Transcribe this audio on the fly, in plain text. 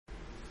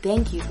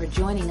Thank you for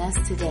joining us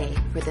today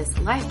for this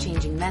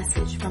life-changing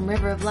message from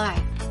River of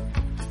Life.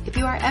 If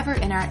you are ever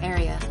in our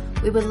area,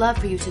 we would love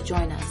for you to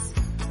join us.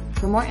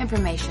 For more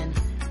information,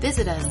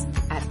 visit us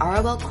at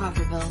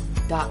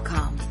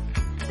rolcrawfordville.com.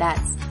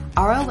 That's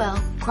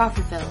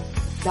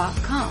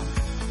rolcrawfordville.com.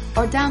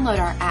 Or download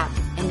our app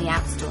in the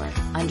App Store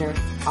under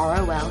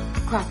ROL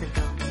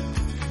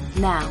Crawfordville.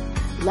 Now,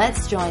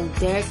 let's join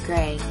Derricke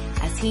Gray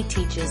as he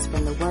teaches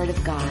from the Word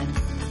of God.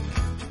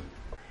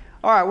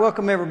 All right,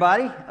 welcome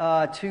everybody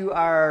to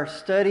our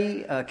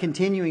study,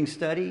 continuing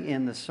study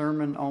in the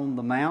Sermon on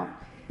the Mount.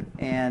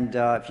 And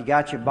if you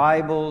got your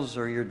Bibles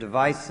or your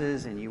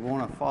devices and you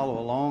want to follow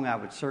along, I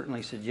would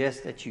certainly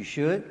suggest that you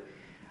should.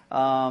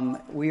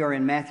 We are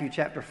in Matthew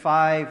chapter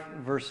 5,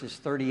 verses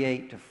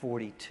 38 to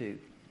 42.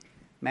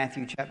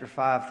 Matthew chapter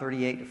 5,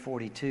 38 to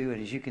 42.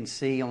 And as you can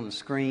see on the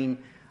screen,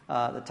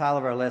 the title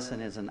of our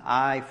lesson is An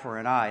Eye for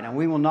an Eye. Now,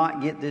 we will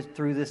not get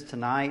through this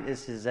tonight.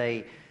 This is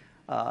a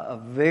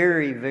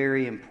very,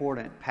 very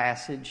important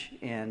passage,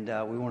 and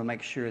we want to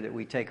make sure that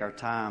we take our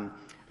time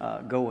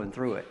going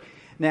through it.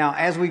 Now,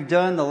 as we've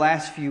done the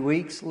last few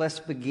weeks, let's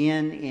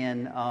begin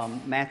in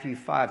Matthew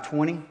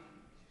 5:20.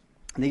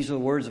 These are the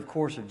words, of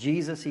course, of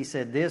Jesus. He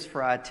said this,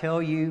 "For I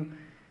tell you,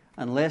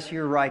 unless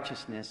your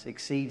righteousness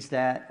exceeds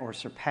that or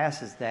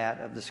surpasses that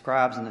of the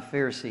scribes and the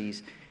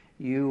Pharisees,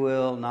 you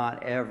will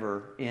not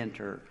ever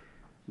enter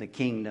the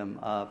kingdom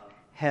of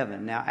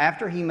heaven." Now,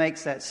 after he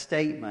makes that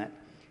statement,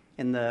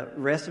 in the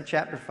rest of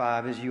chapter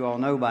 5, as you all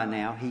know by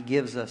now, he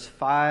gives us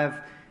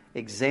 5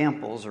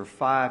 examples or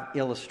 5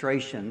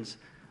 illustrations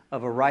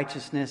of a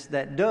righteousness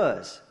that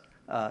does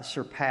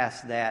surpass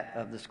that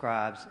of the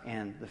scribes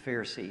and the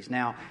Pharisees.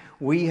 Now,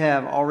 we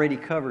have already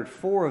covered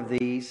 4 of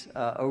these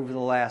over the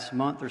last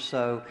month or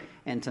so,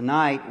 and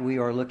tonight we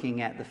are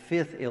looking at the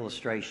 5th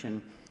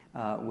illustration,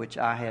 which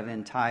I have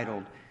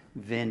entitled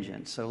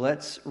Vengeance. So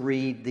let's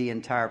read the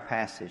entire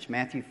passage,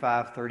 Matthew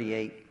 5,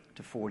 38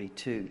 to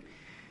 42.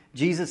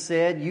 Jesus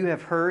said, "You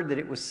have heard that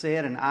it was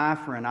said, an eye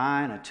for an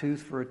eye and a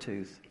tooth for a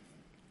tooth.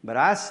 But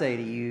I say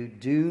to you,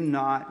 do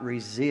not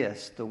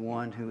resist the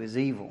one who is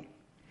evil.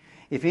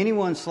 If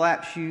anyone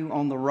slaps you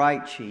on the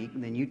right cheek,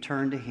 then you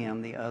turn to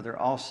him the other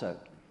also.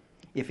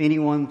 If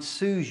anyone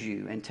sues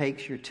you and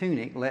takes your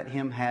tunic, let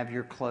him have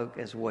your cloak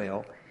as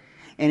well.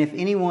 And if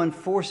anyone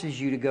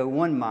forces you to go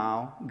 1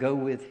 mile, go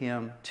with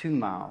him 2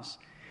 miles.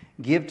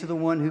 Give to the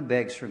one who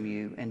begs from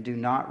you, and do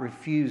not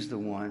refuse the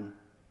one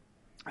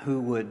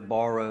who would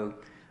borrow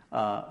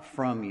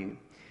from you."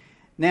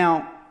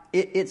 Now,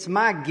 it's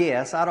my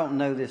guess, I don't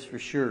know this for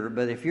sure,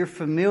 but if you're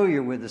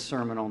familiar with the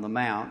Sermon on the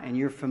Mount and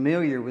you're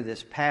familiar with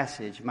this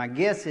passage, my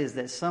guess is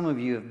that some of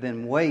you have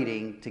been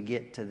waiting to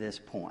get to this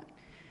point.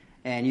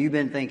 And you've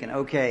been thinking,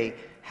 okay,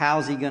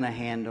 how's he going to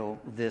handle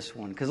this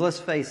one? Because let's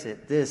face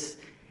it, this,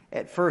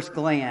 at first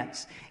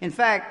glance, in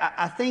fact,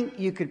 I think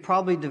you could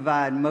probably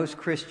divide most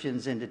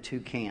Christians into 2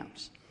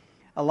 camps.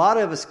 A lot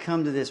of us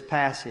come to this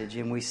passage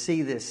and we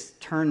see this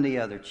turn the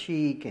other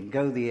cheek and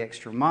go the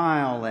extra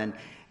mile and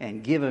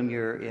give them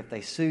if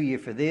they sue you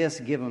for this,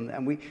 give them,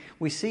 and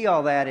we see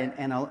all that,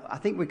 and I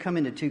think we come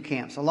into 2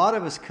 camps. A lot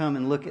of us come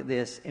and look at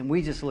this and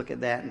we just look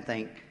at that and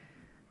think,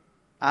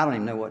 I don't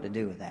even know what to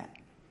do with that.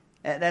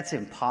 That's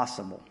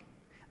impossible.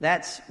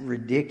 That's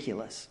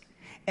ridiculous.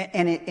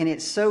 And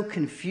it so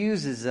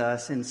confuses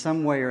us in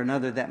some way or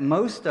another that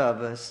most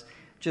of us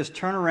just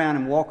turn around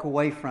and walk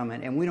away from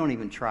it and we don't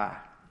even try.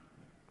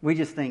 We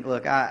just think,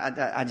 look,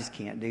 I just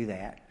can't do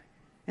that.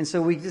 And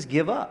so we just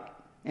give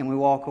up and we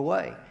walk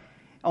away.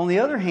 On the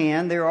other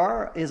hand,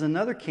 is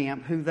another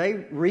camp who they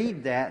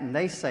read that and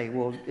they say,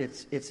 well,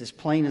 it's as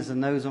plain as the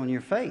nose on your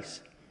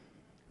face.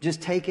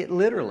 Just take it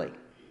literally.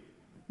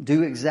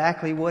 Do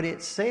exactly what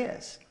it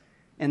says.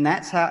 And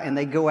that's how, and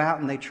they go out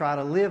and they try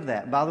to live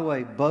that. By the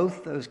way,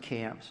 both those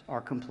camps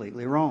are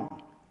completely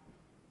wrong.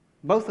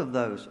 Both of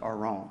those are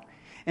wrong.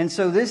 And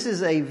so this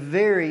is a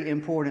very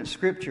important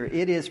scripture.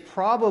 It is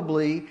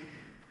probably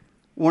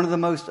one of the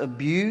most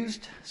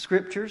abused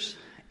scriptures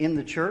in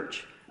the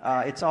church.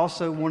 It's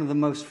also one of the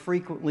most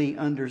frequently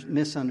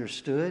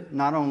misunderstood,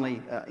 not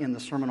only in the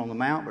Sermon on the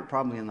Mount, but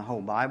probably in the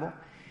whole Bible.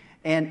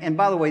 And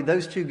by the way,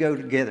 those two go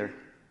together.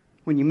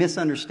 When you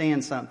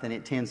misunderstand something,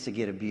 it tends to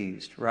get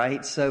abused,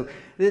 right? So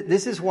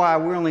this is why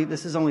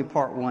this is only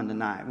part 1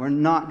 tonight. We're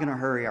not going to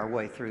hurry our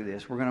way through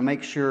this. We're going to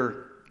make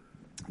sure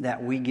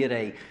that we get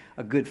a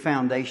good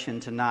foundation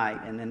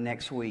tonight, and then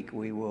next week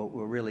we'll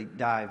really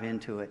dive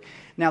into it.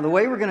 Now, the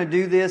way we're going to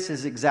do this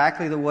is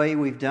exactly the way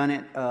we've done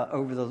it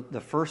over the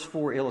first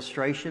 4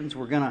 illustrations.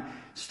 We're going to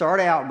start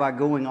out by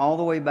going all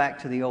the way back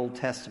to the Old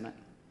Testament.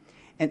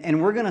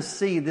 And we're going to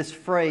see this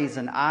phrase,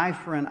 an eye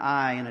for an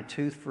eye and a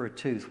tooth for a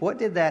tooth. What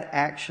did that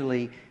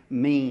actually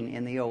mean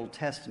in the Old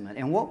Testament?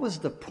 And what was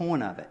the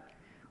point of it?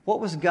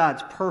 What was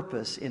God's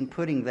purpose in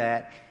putting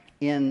that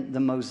in the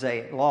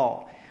Mosaic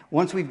Law?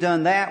 Once we've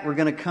done that, we're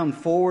going to come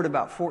forward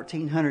about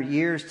 1,400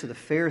 years to the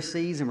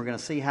Pharisees, and we're going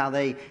to see how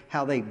they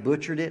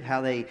butchered it, how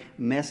they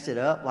messed it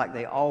up like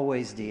they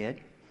always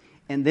did.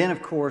 And then,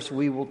 of course,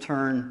 we will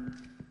turn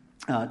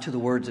to the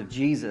words of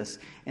Jesus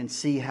and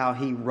see how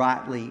he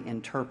rightly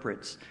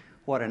interprets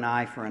what an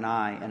eye for an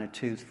eye and a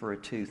tooth for a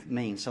tooth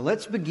means. So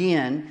let's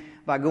begin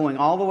by going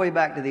all the way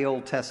back to the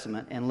Old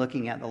Testament and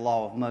looking at the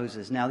law of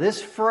Moses. Now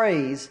this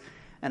phrase,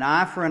 an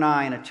eye for an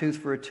eye and a tooth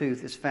for a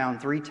tooth, is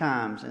found 3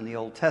 times in the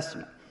Old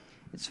Testament.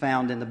 It's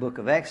found in the book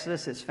of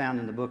Exodus, it's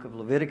found in the book of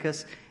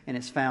Leviticus, and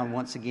it's found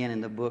once again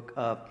in the book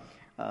of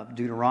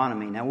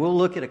Deuteronomy. Now we'll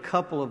look at a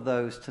couple of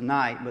those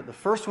tonight, but the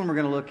first one we're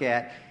going to look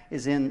at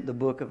is in the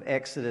book of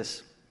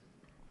Exodus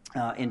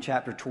in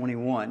chapter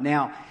 21.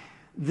 Now,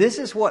 this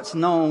is what's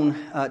known,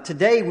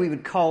 today we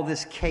would call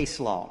this case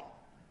law,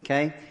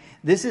 okay?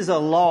 This is a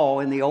law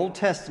in the Old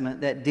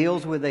Testament that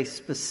deals with a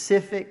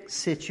specific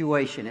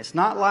situation. It's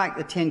not like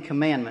the 10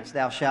 Commandments,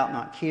 thou shalt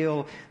not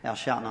kill, thou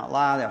shalt not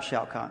lie, thou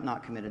shalt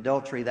not commit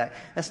adultery.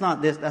 That's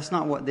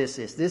not what this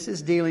is. This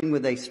is dealing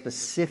with a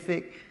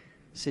specific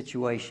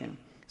situation.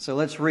 So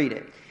let's read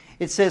it.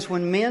 It says,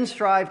 when men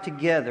strive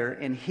together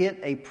and hit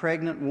a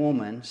pregnant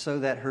woman so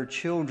that her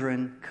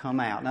children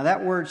come out. Now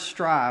that word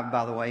strive,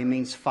 by the way,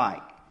 means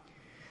fight.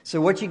 So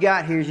what you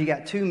got here is you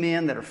got 2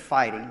 men that are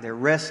fighting. They're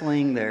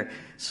wrestling, they're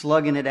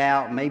slugging it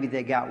out, maybe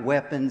they got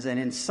weapons, and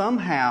then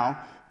somehow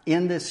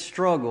in this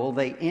struggle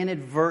they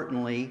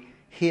inadvertently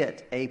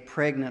hit a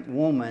pregnant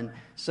woman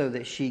so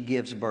that she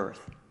gives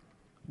birth.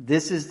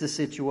 This is the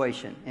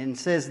situation. And it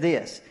says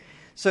this.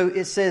 So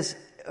it says,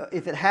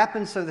 if it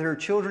happens so that her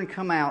children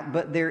come out,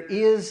 but there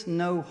is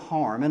no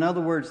harm. In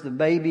other words, the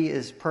baby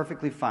is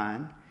perfectly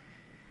fine.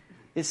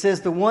 It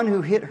says, the one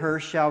who hit her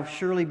shall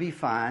surely be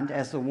fined,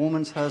 as the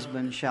woman's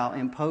husband shall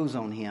impose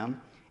on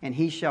him, and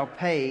he shall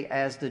pay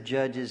as the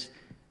judges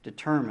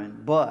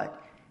determine. But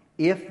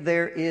if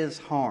there is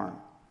harm,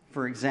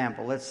 for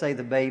example, let's say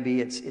the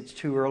baby, it's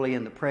too early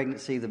in the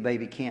pregnancy, the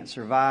baby can't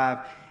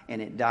survive,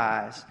 and it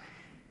dies,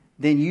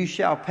 then you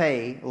shall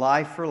pay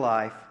life for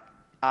life,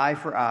 eye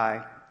for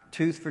eye,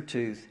 tooth for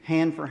tooth,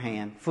 hand for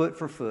hand, foot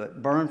for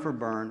foot, burn for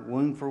burn,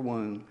 wound for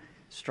wound,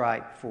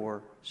 stripe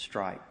for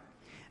stripe.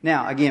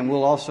 Now, again,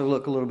 we'll also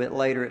look a little bit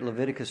later at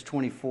Leviticus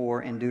 24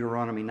 and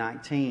Deuteronomy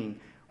 19,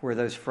 where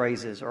those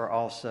phrases are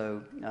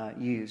also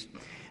used.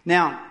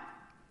 Now,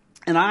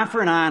 an eye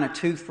for an eye and a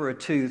tooth for a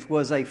tooth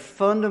was a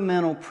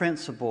fundamental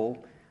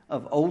principle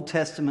of Old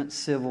Testament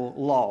civil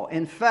law.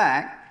 In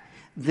fact,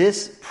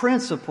 this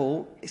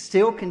principle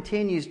still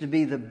continues to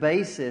be the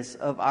basis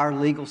of our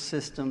legal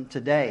system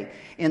today.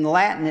 In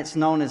Latin, it's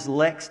known as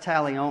lex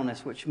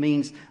talionis, which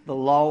means the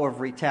law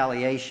of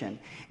retaliation.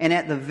 And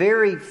at the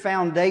very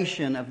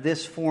foundation of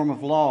this form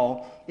of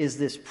law is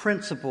this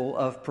principle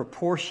of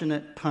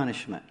proportionate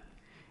punishment.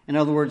 In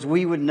other words,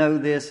 we would know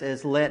this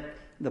as let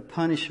the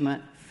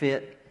punishment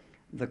fit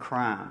the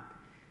crime.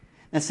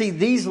 Now see,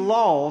 these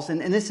laws,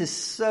 and this is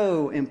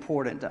so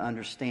important to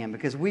understand,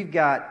 because we've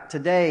got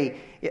today,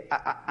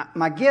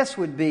 my guess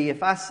would be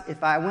if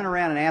I went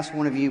around and asked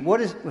one of you,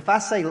 if I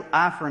say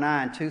eye for an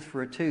eye and tooth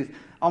for a tooth,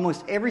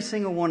 almost every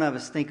single one of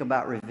us think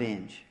about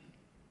revenge.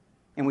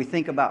 And we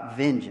think about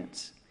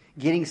vengeance,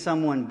 getting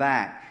someone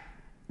back.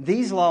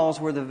 These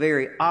laws were the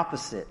very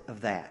opposite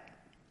of that.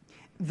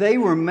 They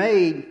were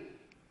made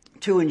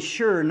to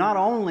ensure not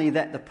only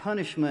that the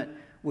punishment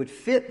would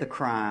fit the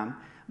crime,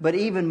 but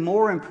even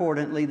more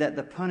importantly, that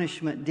the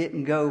punishment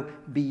didn't go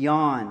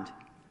beyond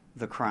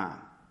the crime.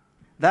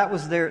 That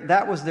was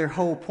their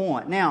whole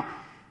point. Now,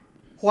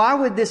 why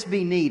would this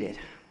be needed?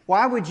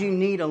 Why would you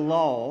need a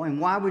law, and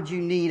why would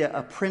you need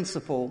a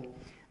principle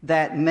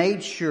that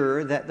made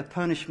sure that the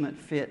punishment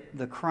fit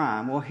the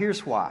crime? Well,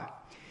 here's why.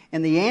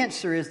 And the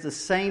answer is the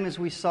same as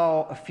we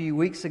saw a few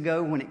weeks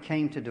ago when it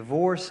came to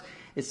divorce.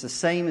 It's the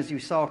same as you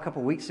saw a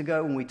couple weeks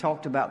ago when we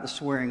talked about the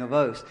swearing of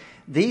oaths.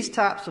 These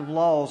types of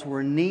laws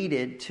were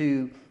needed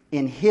to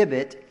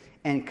inhibit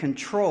and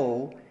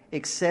control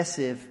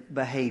excessive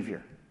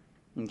behavior.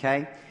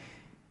 Okay?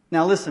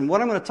 Now listen,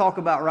 what I'm going to talk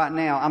about right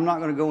now, I'm not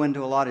going to go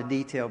into a lot of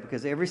detail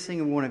because every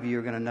single one of you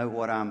are going to know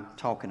what I'm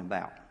talking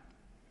about.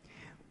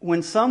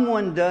 When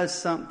someone does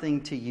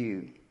something to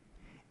you,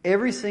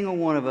 every single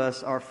one of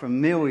us are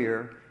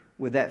familiar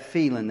with that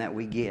feeling that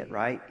we get,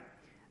 right?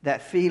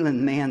 That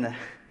feeling, man, that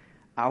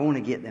I want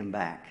to get them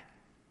back.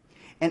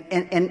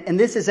 And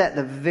this is at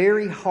the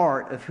very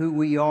heart of who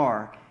we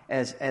are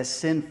as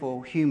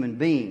sinful human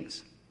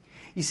beings.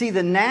 You see,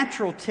 the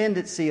natural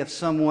tendency of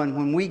someone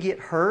when we get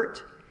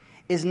hurt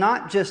is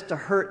not just to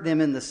hurt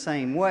them in the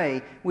same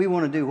way. We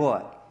want to do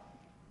what?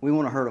 We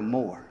want to hurt them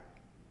more.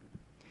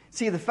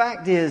 See, the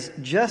fact is,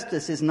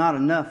 justice is not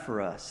enough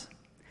for us.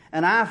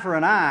 An eye for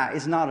an eye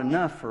is not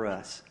enough for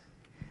us.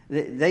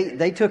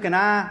 They took an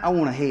eye, I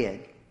want a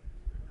head.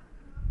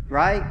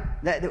 Right?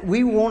 That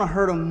we want to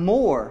hurt them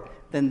more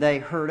than they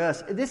hurt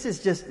us. This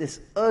is just this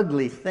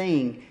ugly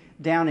thing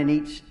down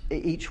in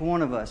each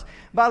one of us.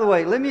 By the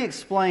way, let me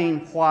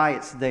explain why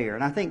it's there.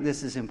 And I think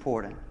this is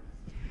important.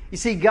 You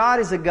see,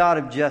 God is a God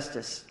of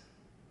justice.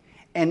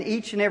 And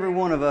each and every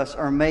one of us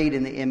are made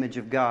in the image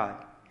of God.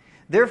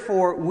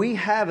 Therefore, we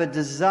have a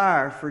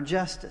desire for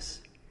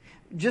justice.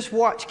 Just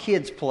watch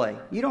kids play.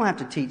 You don't have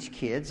to teach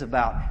kids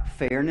about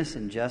fairness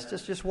and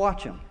justice. Just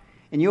watch them.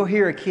 And you'll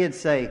hear a kid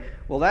say,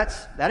 well,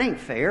 that ain't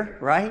fair,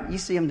 right? You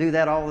see them do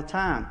that all the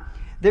time.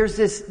 There's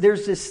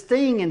this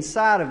thing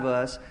inside of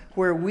us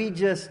where we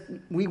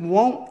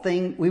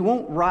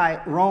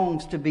want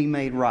wrongs to be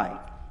made right.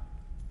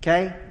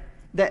 Okay?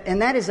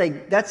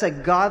 That's a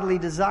godly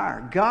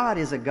desire. God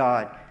is a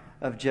God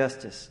of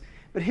justice.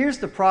 But here's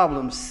the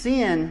problem.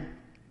 Sin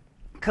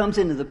comes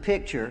into the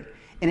picture,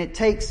 and it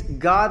takes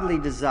godly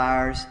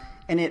desires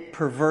and it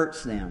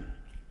perverts them.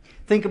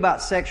 Think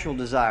about sexual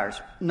desires.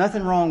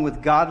 Nothing wrong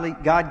with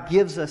God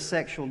gives us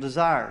sexual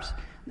desires.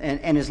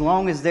 And as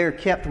long as they're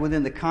kept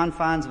within the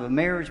confines of a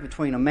marriage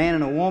between a man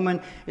and a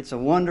woman, it's a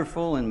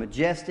wonderful and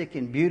majestic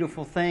and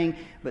beautiful thing.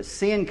 But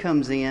sin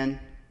comes in,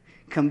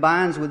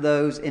 combines with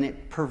those, and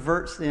it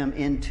perverts them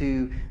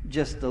into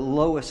just the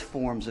lowest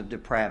forms of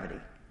depravity.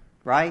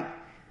 Right?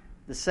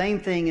 The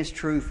same thing is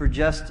true for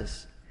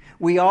justice.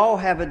 We all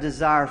have a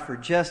desire for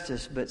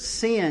justice, but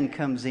sin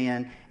comes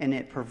in and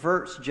it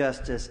perverts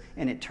justice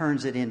and it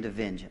turns it into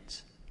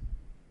vengeance.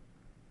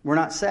 We're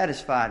not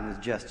satisfied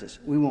with justice.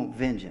 We want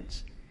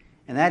vengeance.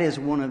 And that is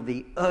one of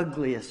the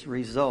ugliest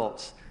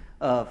results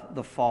of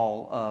the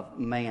fall of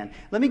man.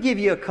 Let me give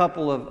you a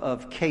couple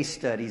of case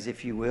studies,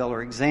 if you will,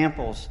 or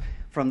examples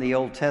from the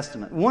Old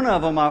Testament. One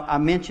of them I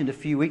mentioned a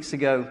few weeks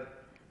ago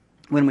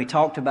when we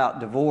talked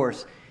about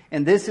divorce.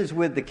 And this is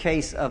with the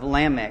case of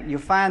Lamech. You'll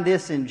find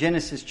this in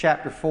Genesis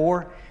chapter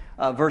 4,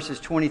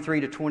 verses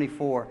 23 to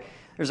 24.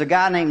 There's a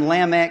guy named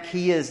Lamech.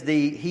 He's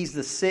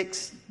the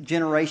sixth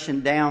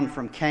generation down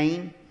from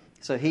Cain.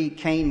 So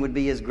Cain would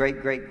be his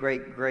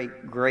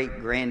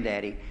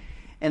great-great-great-great-granddaddy.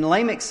 And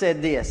Lamech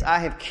said this, I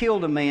have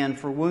killed a man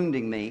for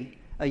wounding me,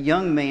 a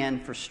young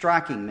man for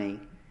striking me.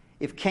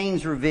 If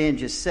Cain's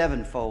revenge is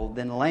sevenfold,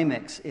 then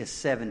Lamech's is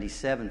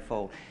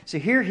 77-fold. So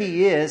here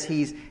he is.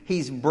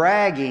 He's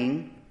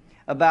bragging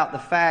about the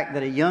fact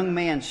that a young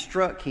man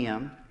struck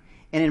him,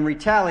 and in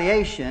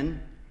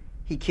retaliation,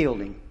 he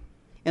killed him.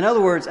 In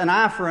other words, an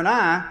eye for an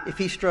eye. If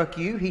he struck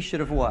you, he should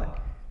have what?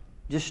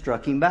 Just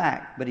struck him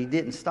back. But he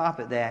didn't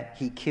stop at that.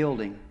 He killed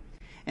him.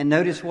 And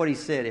notice what he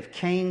said. If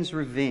Cain's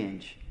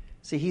revenge...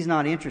 See, he's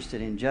not interested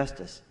in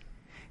justice.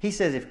 He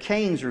says, if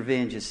Cain's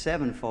revenge is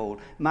sevenfold,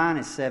 mine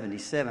is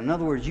 77. In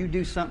other words, you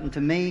do something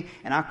to me,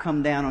 and I'll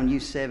come down on you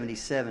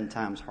 77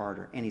 times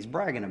harder. And he's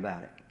bragging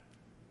about it.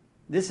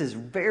 This is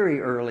very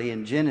early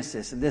in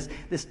Genesis, and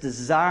this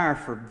desire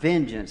for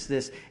vengeance,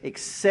 this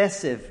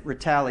excessive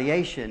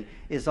retaliation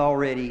is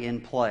already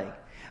in play.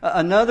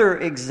 Another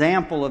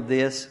example of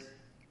this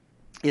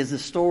is the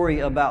story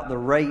about the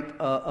rape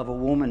of a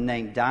woman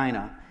named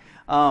Dinah.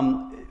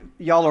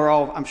 Y'all are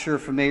all, I'm sure,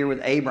 familiar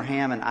with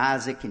Abraham and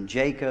Isaac and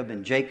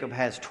Jacob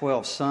has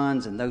 12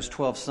 sons, and those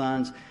 12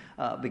 sons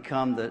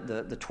become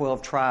the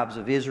 12 tribes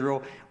of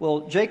Israel.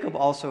 Well, Jacob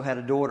also had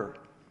a daughter,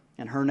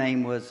 and her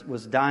name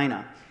was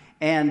Dinah.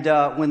 And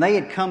when they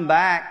had come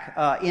back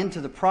into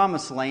the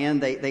promised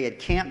land, they had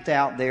camped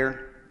out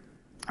there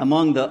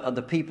among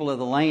the people of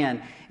the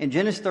land. And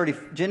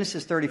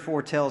Genesis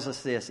 34 tells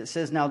us this. It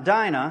says, now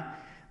Dinah,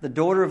 the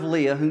daughter of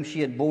Leah, whom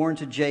she had borne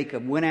to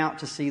Jacob, went out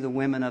to see the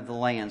women of the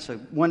land. So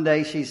one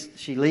day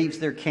she leaves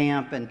their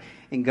camp and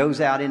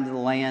goes out into the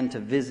land to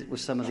visit with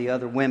some of the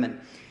other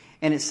women.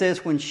 And it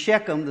says, when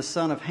Shechem, the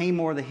son of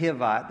Hamor the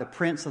Hivite, the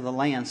prince of the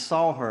land,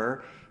 saw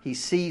her, he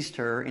seized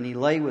her and he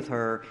lay with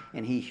her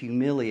and he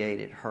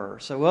humiliated her.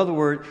 So, other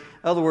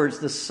words,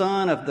 the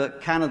son of the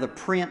kind of the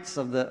prince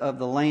of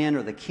the land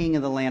or the king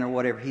of the land or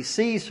whatever, he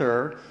sees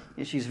her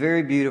and she's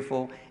very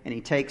beautiful and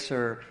he takes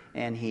her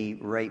and he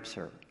rapes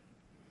her.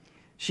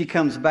 She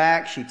comes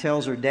back. She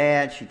tells her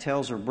dad. She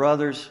tells her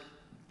brothers,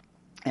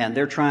 and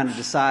they're trying to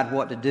decide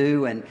what to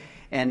do. And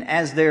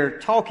as they're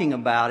talking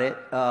about it,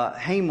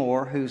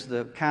 Hamor, who's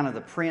the kind of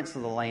the prince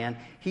of the land,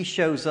 he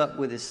shows up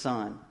with his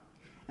son.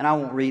 And I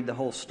won't read the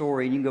whole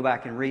story, and you can go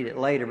back and read it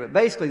later. But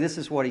basically, this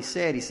is what he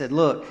said. He said,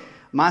 look,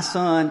 my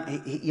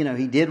son,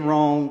 he did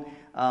wrong.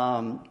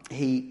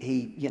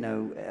 He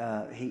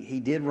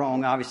did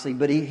wrong, obviously,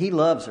 but he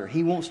loves her.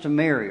 He wants to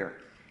marry her.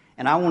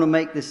 And I want to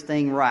make this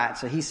thing right.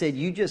 So he said,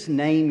 you just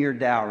name your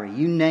dowry.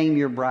 You name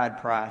your bride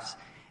price,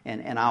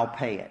 and I'll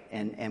pay it.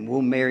 And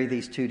we'll marry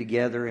these two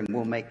together, and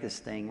we'll make this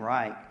thing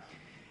right.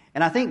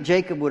 And I think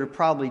Jacob would have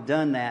probably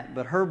done that,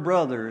 but her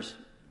brothers,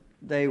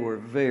 they were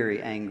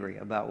very angry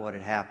about what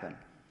had happened.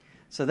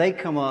 So they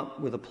come up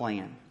with a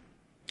plan.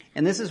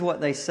 And this is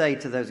what they say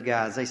to those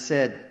guys. They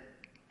said,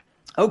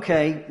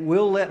 okay,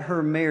 we'll let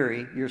her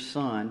marry your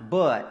son,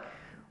 but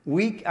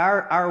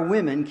our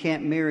women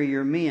can't marry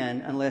your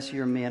men unless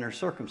your men are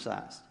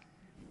circumcised.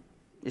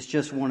 It's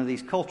just one of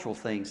these cultural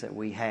things that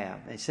we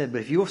have. They said, but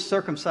if you'll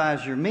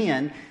circumcise your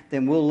men,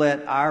 then we'll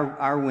let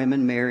our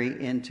women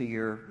marry into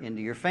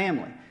your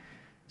family.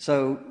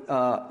 So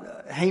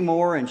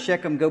Hamor and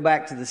Shechem go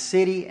back to the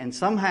city, and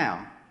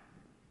somehow,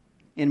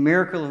 in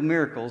miracle of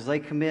miracles, they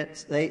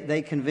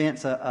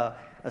convince a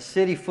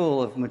city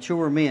full of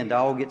mature men to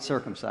all get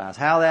circumcised.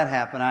 How that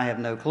happened, I have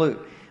no clue.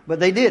 But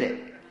they did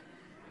it.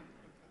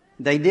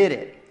 They did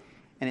it.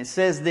 And it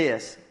says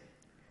this,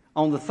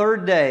 on the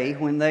third day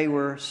when they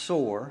were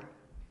sore,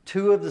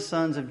 two of the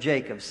sons of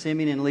Jacob,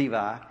 Simeon and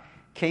Levi,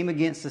 came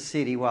against the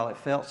city while it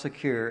felt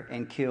secure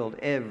and killed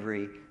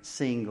every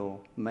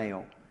single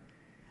male.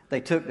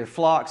 They took their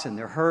flocks and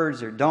their herds,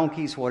 their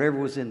donkeys, whatever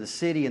was in the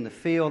city and the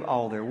field,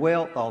 all their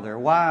wealth, all their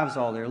wives,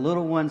 all their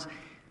little ones.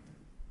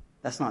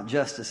 That's not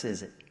justice,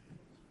 is it?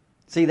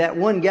 See, that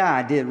one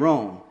guy did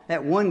wrong.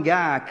 That one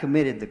guy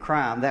committed the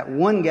crime. That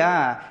one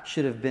guy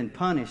should have been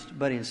punished,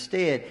 but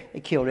instead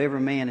they killed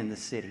every man in the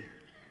city.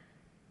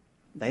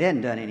 They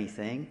hadn't done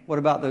anything. What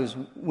about those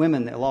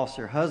women that lost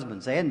their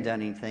husbands? They hadn't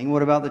done anything.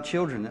 What about the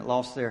children that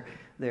lost their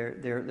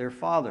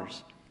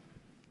fathers?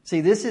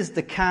 See, this is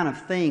the kind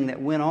of thing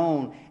that went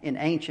on in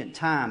ancient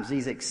times,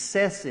 these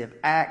excessive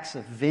acts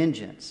of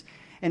vengeance.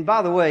 And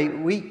by the way,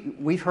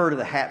 we've heard of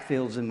the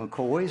Hatfields and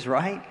McCoys,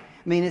 right?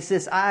 I mean, it's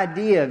this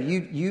idea of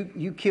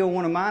you kill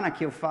one of mine, I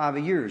kill 5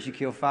 of yours. You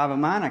kill 5 of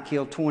mine, I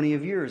kill 20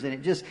 of yours.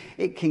 And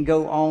it can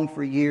go on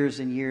for years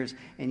and years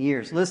and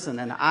years. Listen,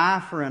 an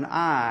eye for an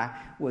eye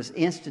was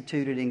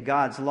instituted in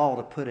God's law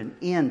to put an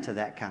end to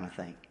that kind of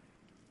thing.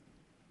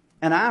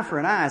 An eye for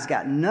an eye has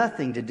got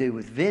nothing to do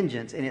with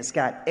vengeance, and it's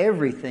got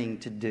everything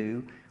to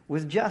do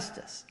with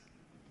justice.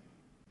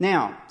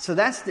 Now, so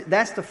that's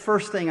the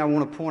first thing I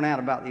want to point out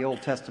about the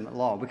Old Testament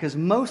law, because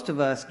most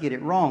of us get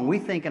it wrong. We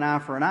think an eye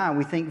for an eye,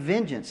 we think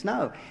vengeance.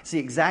 No, it's the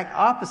exact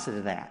opposite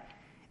of that.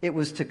 It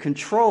was to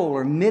control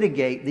or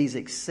mitigate these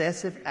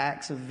excessive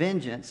acts of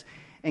vengeance,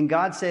 and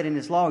God said in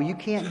His law, you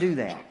can't do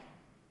that.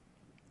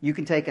 You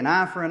can take an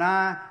eye for an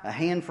eye, a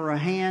hand for a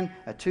hand,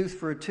 a tooth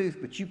for a tooth,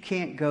 but you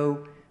can't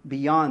go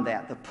beyond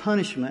that. The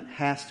punishment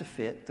has to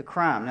fit the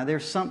crime. Now,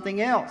 there's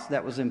something else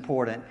that was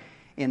important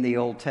in the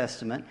Old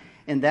Testament,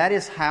 and that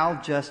is how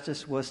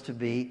justice was to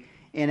be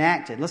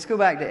enacted. Let's go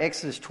back to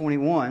Exodus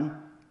 21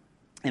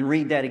 and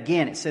read that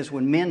again. It says,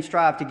 when men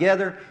strive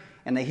together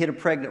and they hit a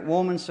pregnant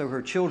woman so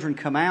her children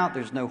come out,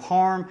 there's no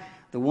harm.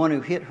 The one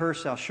who hit her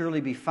shall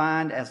surely be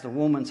fined as the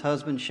woman's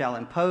husband shall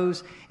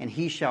impose, and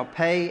he shall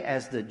pay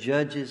as the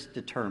judges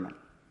determine.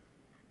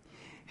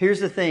 Here's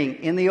the thing.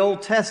 In the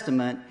Old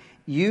Testament,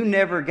 you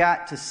never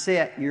got to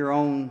set your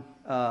own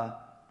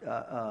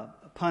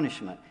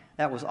punishment.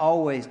 That was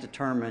always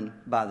determined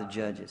by the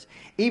judges.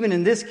 Even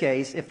in this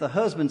case, if the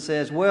husband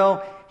says,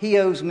 well, he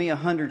owes me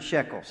 100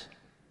 shekels,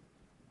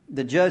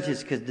 the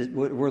judges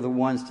were the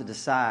ones to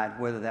decide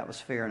whether that was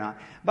fair or not.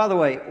 By the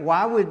way,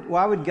 why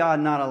would God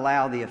not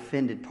allow the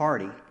offended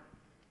party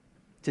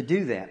to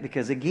do that?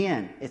 Because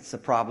again, it's the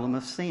problem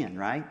of sin,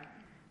 right?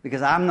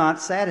 Because I'm not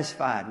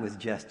satisfied with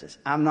justice.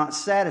 I'm not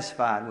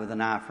satisfied with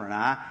an eye for an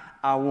eye.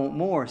 I want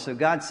more. So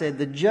God said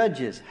the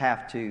judges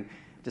have to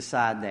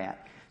decide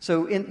that.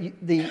 So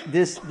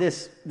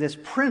this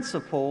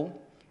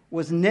principle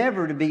was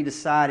never to be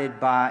decided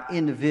by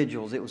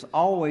individuals. It was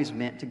always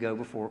meant to go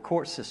before a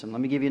court system.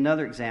 Let me give you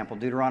another example,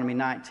 Deuteronomy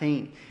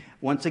 19.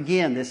 Once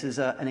again, this is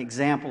an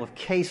example of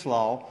case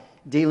law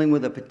dealing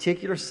with a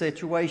particular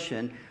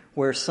situation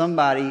where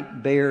somebody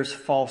bears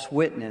false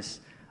witness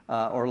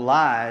or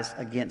lies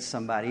against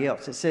somebody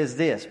else. It says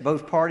this,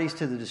 both parties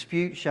to the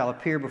dispute shall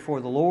appear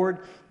before the Lord,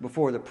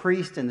 before the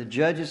priest and the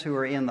judges who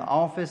are in the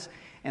office,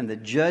 and the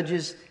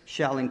judges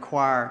shall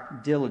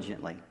inquire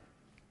diligently.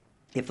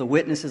 If the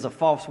witness is a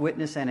false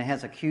witness and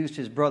has accused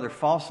his brother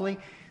falsely,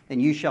 then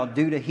you shall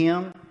do to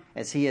him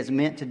as he has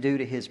meant to do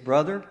to his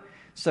brother.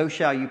 So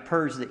shall you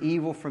purge the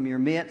evil from your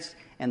midst,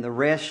 and the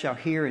rest shall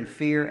hear and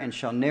fear, and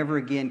shall never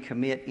again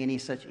commit any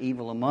such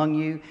evil among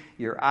you.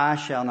 Your eye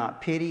shall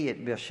not pity,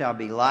 it shall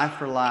be life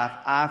for life,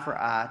 eye for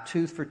eye,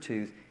 tooth for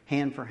tooth,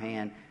 hand for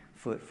hand,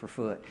 foot for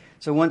foot.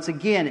 So once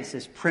again, it's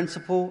this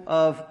principle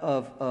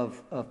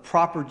of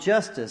proper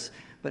justice,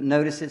 but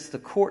notice it's the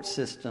court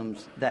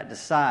systems that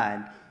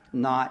decide,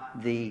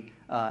 not the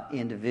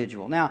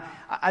individual. Now,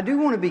 I do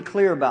want to be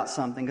clear about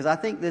something, because I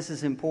think this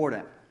is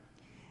important.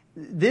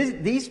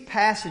 These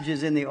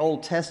passages in the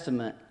Old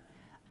Testament,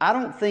 I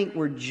don't think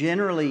were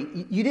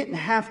generally, you didn't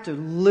have to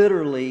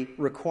literally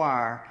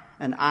require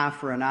an eye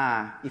for an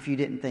eye if you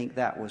didn't think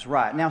that was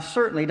right. Now,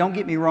 certainly, don't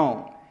get me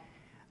wrong.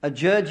 A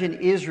judge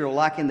in Israel,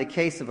 like in the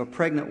case of a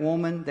pregnant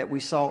woman that we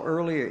saw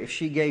earlier, if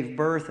she gave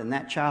birth and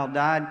that child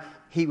died,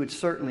 he would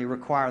certainly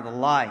require the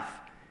life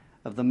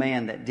of the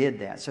man that did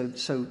that. So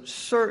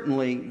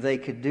certainly they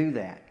could do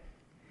that.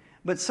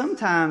 But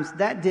sometimes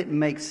that didn't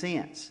make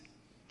sense.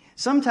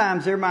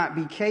 Sometimes there might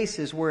be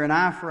cases where an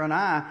eye for an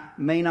eye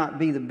may not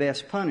be the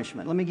best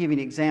punishment. Let me give you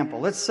an example.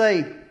 Let's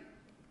say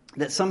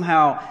that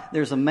somehow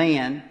there's a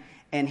man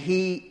and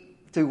he,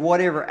 through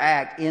whatever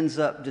act, ends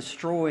up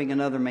destroying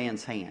another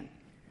man's hand.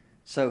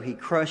 So he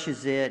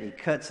crushes it, he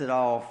cuts it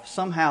off.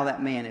 Somehow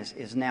that man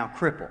is now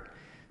crippled.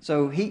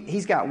 So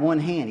he's got one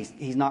hand.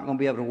 He's not going to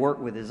be able to work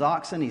with his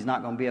oxen. He's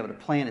not going to be able to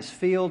plant his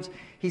fields.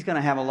 He's going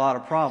to have a lot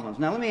of problems.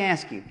 Now let me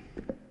ask you,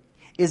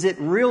 is it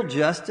real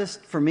justice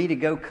for me to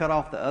go cut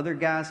off the other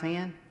guy's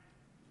hand?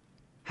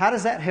 How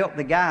does that help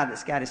the guy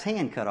that's got his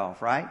hand cut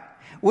off, right?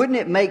 Wouldn't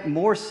it make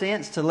more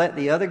sense to let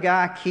the other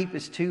guy keep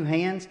his two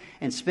hands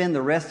and spend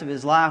the rest of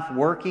his life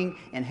working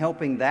and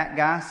helping that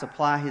guy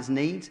supply his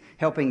needs,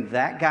 helping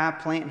that guy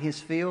plant his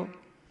field?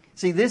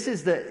 See, this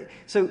is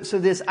so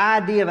this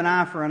idea of an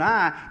eye for an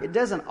eye, it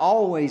doesn't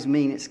always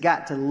mean it's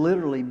got to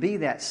literally be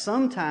that.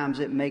 Sometimes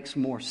it makes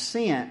more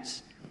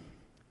sense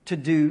to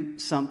do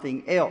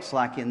something else,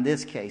 like in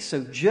this case.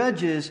 So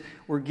judges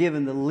were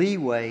given the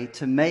leeway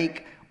to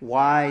make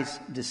wise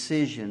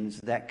decisions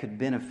that could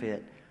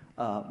benefit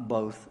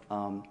both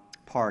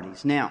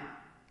parties. Now,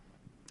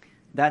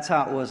 that's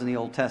how it was in the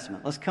Old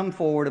Testament. Let's come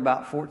forward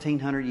about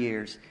 1,400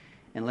 years,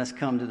 and let's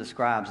come to the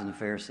scribes and the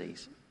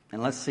Pharisees.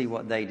 And let's see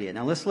what they did.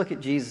 Now let's look at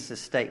Jesus'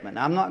 statement.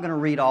 Now, I'm not going to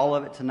read all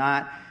of it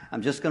tonight.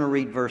 I'm just going to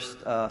read verse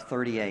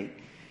 38.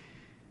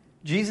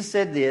 Jesus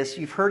said this,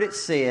 "You've heard it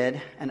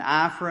said, an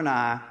eye for an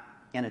eye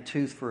and a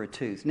tooth for a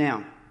tooth."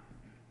 Now,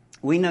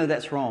 we know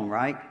that's wrong,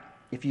 right?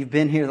 If you've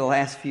been here the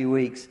last few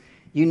weeks,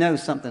 you know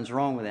something's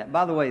wrong with that.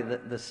 By the way,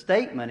 the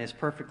statement is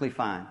perfectly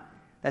fine.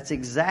 That's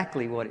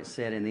exactly what it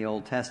said in the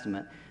Old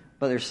Testament.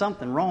 But there's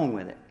something wrong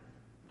with it.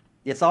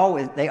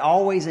 They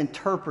always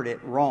interpret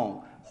it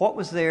wrong. What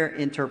was their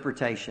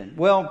interpretation?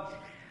 Well,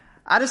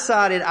 I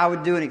decided I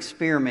would do an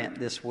experiment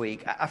this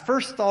week. I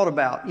first thought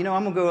about, I'm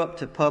going to go up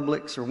to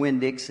Publix or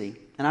Winn-Dixie,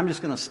 and I'm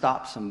just going to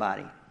stop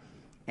somebody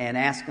and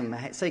ask them,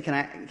 say, can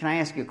I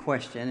ask you a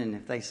question? And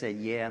if they said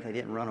yeah, they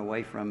didn't run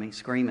away from me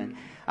screaming.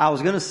 I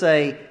was going to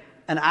say,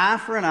 an eye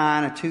for an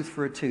eye and a tooth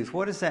for a tooth.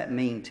 What does that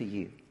mean to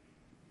you?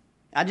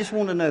 I just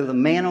want to know, the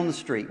man on the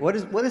street, what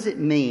does it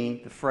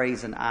mean, the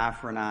phrase an eye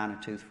for an eye and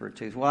a tooth for a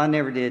tooth? Well, I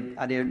never did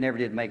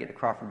make it to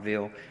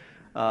Crawfordville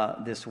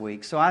this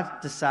week. So I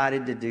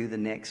decided to do the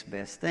next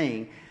best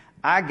thing.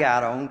 I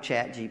got on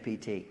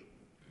ChatGPT.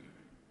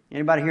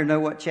 Anybody here know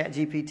what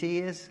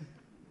ChatGPT is?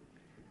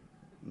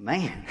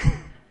 Man.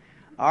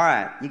 All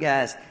right, you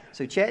guys.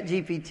 So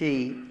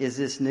ChatGPT is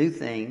this new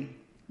thing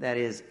that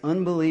is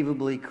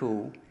unbelievably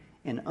cool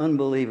and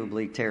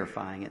unbelievably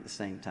terrifying at the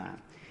same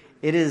time.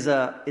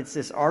 It's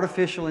this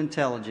artificial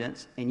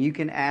intelligence, and you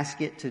can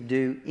ask it to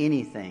do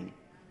anything.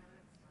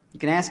 You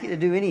can ask it to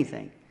do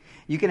anything.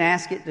 You can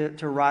ask it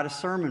to write a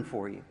sermon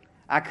for you.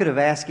 I could have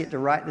asked it to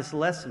write this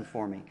lesson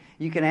for me.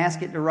 You can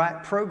ask it to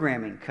write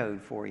programming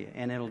code for you,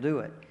 and it'll do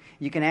it.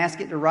 You can ask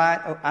it to write,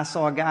 I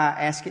saw a guy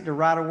ask it to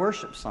write a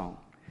worship song.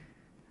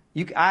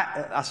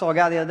 I saw a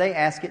guy the other day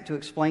ask it to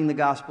explain the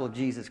gospel of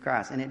Jesus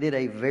Christ, and it did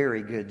a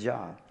very good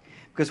job.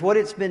 Because what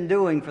it's been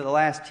doing for the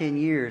last 10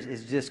 years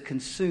is just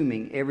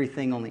consuming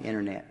everything on the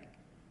internet.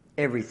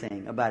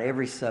 Everything, about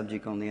every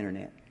subject on the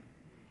internet.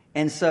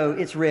 And so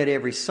it's read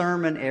every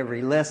sermon,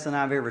 every lesson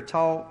I've ever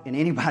taught, and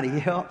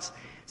anybody else.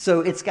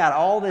 So it's got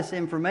all this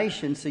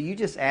information, so you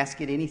just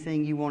ask it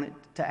anything you want it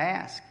to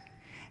ask.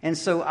 And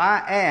so I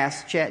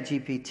asked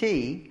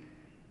ChatGPT,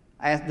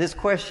 this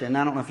question.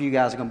 I don't know if you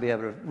guys are going to be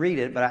able to read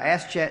it, but I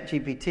asked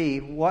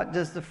ChatGPT, what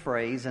does the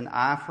phrase an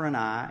eye for an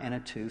eye and a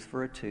tooth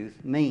for a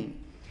tooth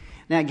mean?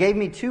 Now, it gave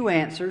me two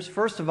answers.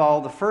 First of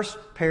all, the first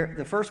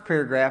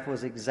paragraph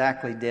was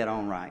exactly dead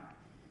on right.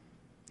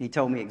 He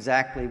told me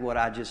exactly what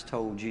I just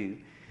told you.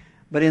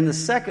 But in the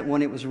second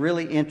one, it was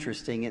really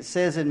interesting. It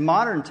says, in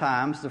modern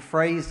times, the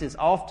phrase is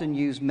often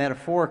used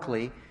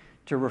metaphorically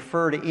to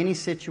refer to any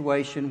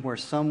situation where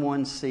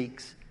someone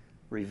seeks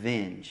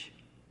revenge.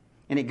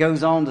 And it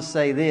goes on to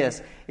say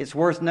this, it's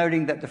worth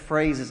noting that the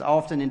phrase is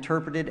often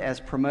interpreted as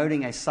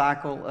promoting a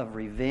cycle of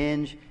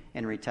revenge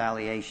and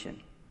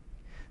retaliation.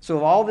 So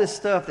of all this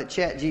stuff that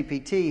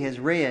ChatGPT has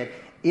read,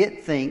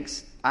 it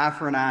thinks eye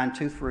for an eye and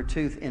tooth for a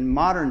tooth in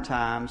modern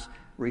times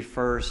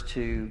refers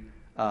to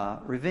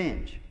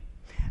revenge.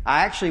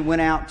 I actually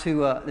went out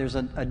to, there's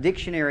a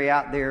dictionary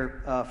out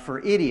there for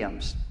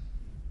idioms.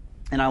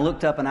 And I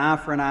looked up an eye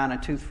for an eye and a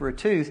tooth for a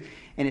tooth.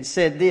 And it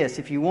said this,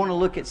 if you want to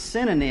look at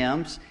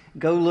synonyms,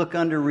 go look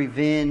under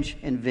revenge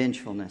and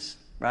vengefulness,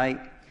 right?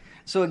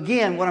 So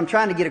again, what I'm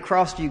trying to get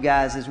across to you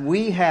guys is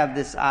we have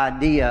this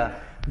idea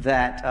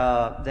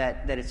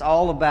that it's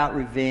all about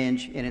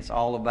revenge and it's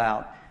all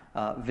about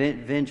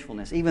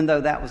vengefulness, even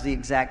though that was the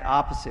exact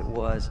opposite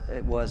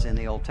it was in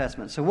the Old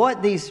Testament. So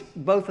what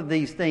both of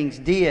these things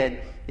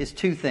did is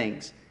two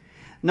things.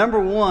 Number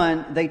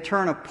one, they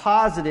turn a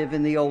positive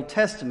in the Old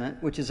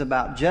Testament, which is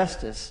about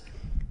justice,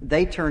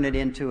 they turn it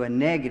into a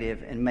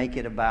negative and make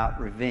it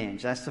about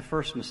revenge. That's the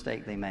first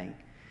mistake they made.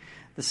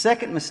 The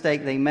second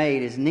mistake they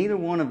made is neither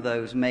one of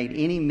those made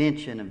any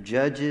mention of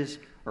judges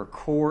or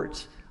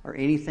courts or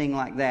anything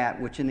like that,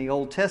 which in the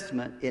Old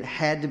Testament, it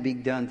had to be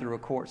done through a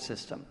court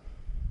system.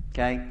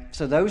 Okay?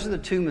 So those are the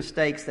two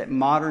mistakes that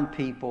modern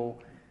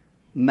people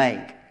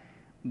make.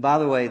 By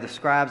the way, the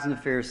scribes and the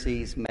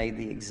Pharisees made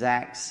the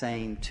exact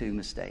same two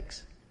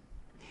mistakes.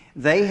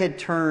 They had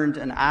turned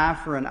an eye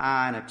for an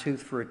eye and a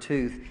tooth for a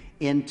tooth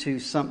into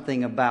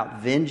something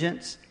about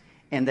vengeance,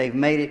 and they've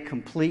made it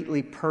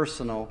completely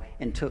personal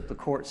and took the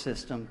court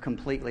system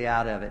completely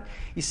out of it.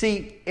 You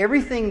see,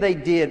 everything they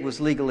did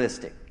was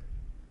legalistic.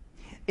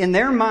 In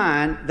their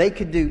mind, they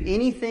could do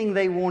anything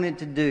they wanted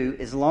to do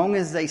as long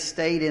as they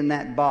stayed in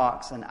that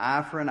box, an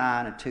eye for an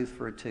eye and a tooth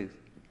for a tooth.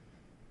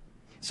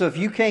 So if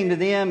you came to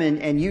them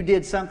and you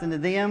did something to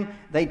them,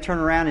 they'd turn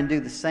around and do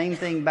the same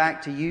thing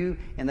back to you,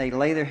 and they'd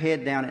lay their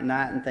head down at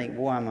night and think,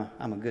 boy,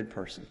 I'm a good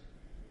person.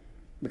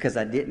 because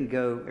I didn't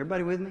go,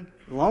 everybody with me?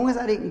 As long as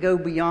I didn't go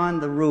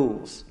beyond the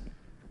rules,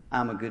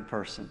 I'm a good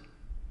person.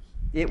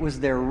 It was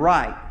their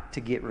right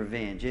to get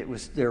revenge. It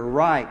was their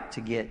right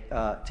to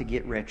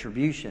get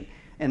retribution.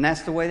 And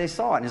that's the way they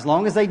saw it. And as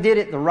long as they did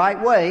it the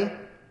right way,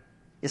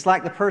 it's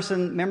like the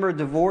person, remember a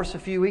divorce a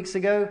few weeks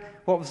ago?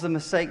 What was the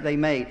mistake they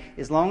made?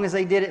 As long as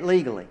they did it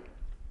legally,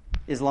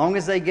 as long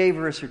as they gave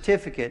her a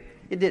certificate,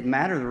 it didn't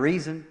matter the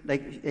reason. They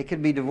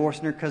could be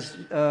divorcing her because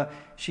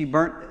she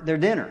burnt their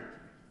dinner.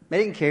 They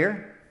didn't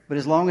care. But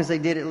as long as they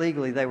did it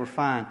legally, they were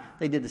fine.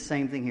 They did the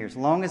same thing here. As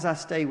long as I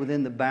stay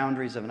within the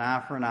boundaries of an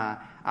eye for an eye,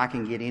 I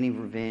can get any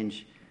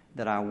revenge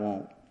that I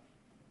want.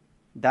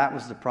 That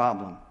was the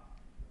problem.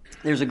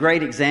 There's a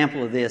great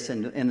example of this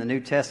in the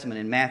New Testament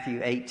in Matthew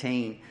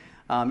 18.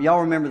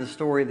 Y'all remember the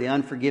story of the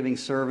unforgiving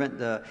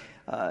servant?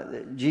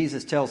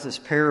 Jesus tells this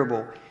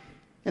parable.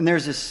 And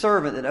there's this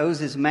servant that owes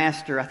his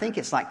master, I think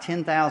it's like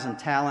 10,000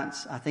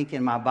 talents. I think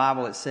in my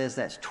Bible it says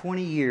that's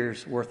 20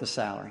 years worth of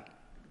salary.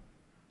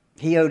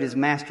 He owed his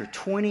master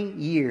 20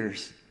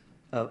 years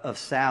of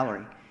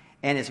salary.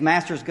 And his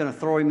master's going to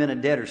throw him in a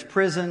debtor's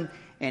prison.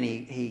 And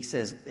he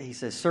says,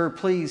 "Sir,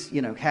 please,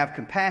 have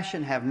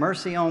compassion, have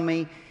mercy on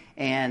me."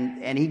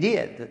 And he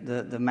did.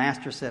 The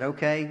master said,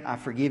 "Okay, I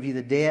forgive you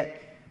the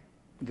debt.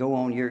 Go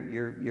on,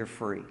 you're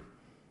free."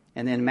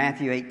 And then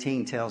Matthew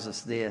 18 tells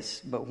us this: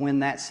 "But when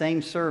that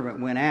same servant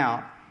went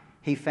out,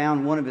 he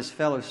found one of his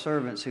fellow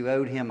servants who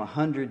owed him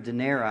 100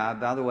 denarii.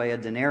 By the way, a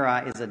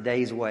denarii is a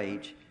day's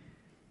wage.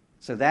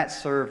 So that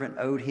servant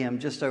owed him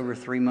just over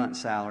 3 months'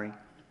 salary.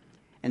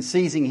 And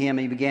seizing him,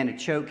 he began to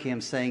choke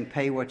him, saying,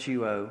 'Pay what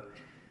you owe.'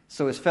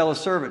 So his fellow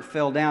servant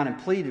fell down and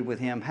pleaded with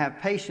him, 'Have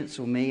patience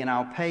with me, and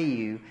I'll pay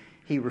you.'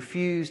 He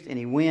refused, and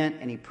he went,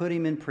 and he put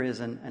him in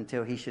prison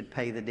until he should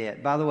pay the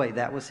debt." By the way,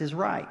 that was his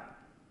right.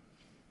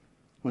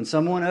 When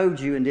someone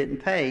owed you and didn't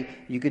pay,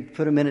 you could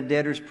put them in a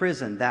debtor's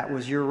prison. That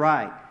was your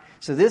right.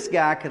 So this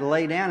guy could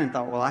lay down and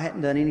thought, "Well, I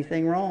hadn't done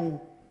anything wrong,"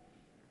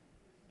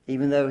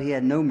 even though he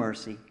had no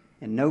mercy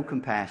and no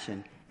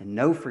compassion and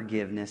no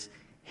forgiveness.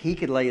 He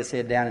could lay his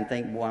head down and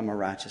think, "Boy, I'm a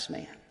righteous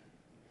man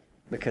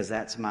because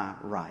that's my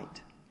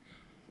right."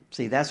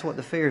 See, that's what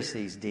the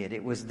Pharisees did.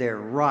 It was their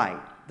right.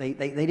 They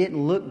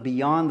didn't look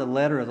beyond the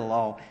letter of the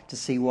law to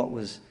see what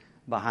was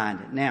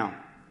behind it. Now,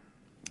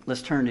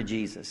 let's turn to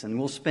Jesus. And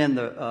we'll spend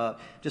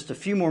just a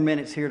few more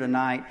minutes here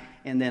tonight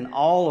and then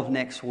all of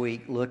next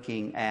week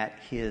looking at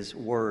his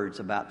words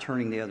about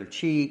turning the other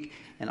cheek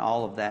and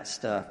all of that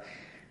stuff.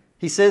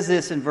 He says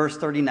this in verse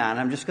 39.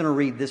 I'm just going to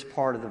read this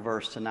part of the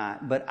verse tonight.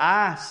 "But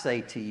I say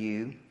to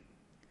you,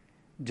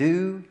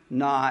 do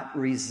not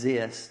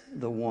resist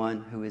the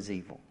one who is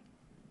evil."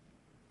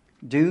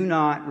 Do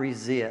not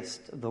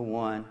resist the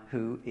one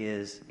who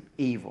is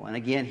evil. And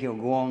again, he'll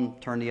go on,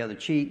 turn the other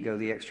cheek, go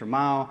the extra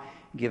mile,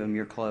 give him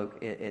your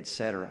cloak,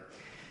 etc.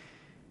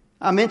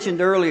 I mentioned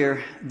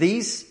earlier,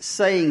 these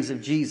sayings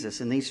of Jesus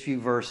in these few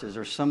verses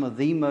are some of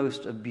the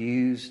most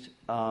abused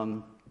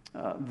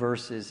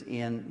verses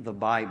in the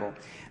Bible.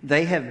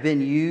 They have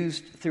been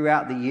used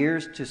throughout the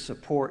years to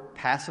support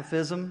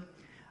pacifism,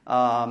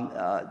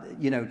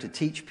 to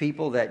teach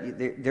people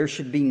that there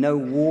should be no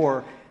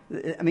war.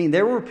 I mean,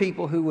 there were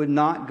people who would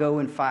not go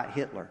and fight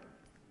Hitler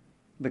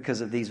because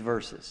of these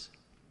verses.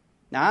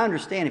 Now, I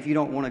understand if you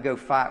don't want to go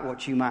fight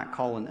what you might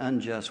call an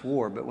unjust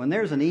war, but when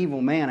there's an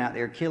evil man out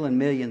there killing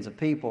millions of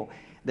people,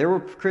 there were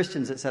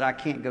Christians that said, "I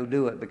can't go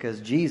do it because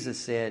Jesus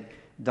said,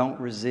 don't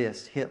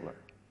resist Hitler.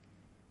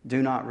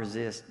 Do not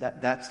resist."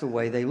 That's the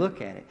way they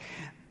look at it.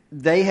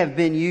 They have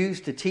been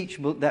used to teach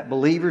that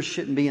believers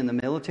shouldn't be in the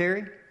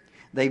military.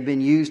 They've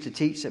been used to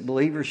teach that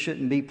believers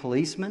shouldn't be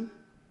policemen,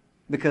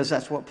 because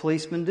that's what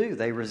policemen do.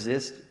 They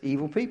resist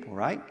evil people,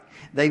 right?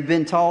 They've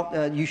been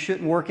taught you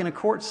shouldn't work in a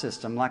court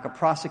system like a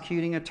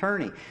prosecuting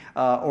attorney.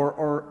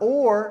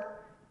 Or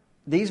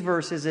these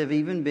verses have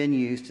even been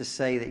used to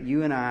say that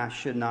you and I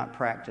should not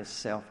practice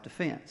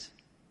self-defense.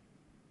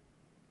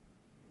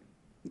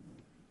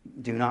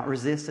 Do not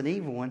resist an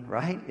evil one,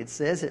 right? It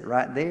says it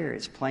right there.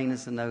 It's plain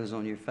as the nose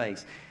on your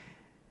face.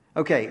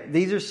 Okay,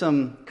 these are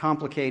some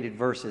complicated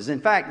verses. In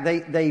fact,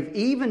 they've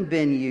even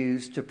been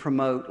used to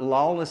promote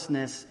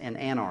lawlessness and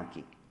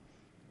anarchy.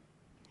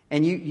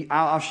 And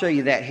I'll show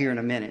you that here in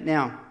a minute.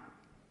 Now,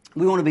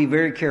 we want to be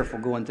very careful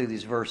going through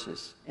these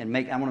verses. And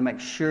I want to make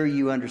sure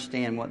you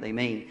understand what they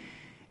mean.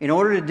 In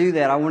order to do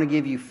that, I want to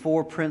give you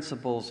 4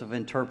 principles of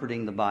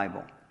interpreting the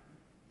Bible.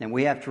 And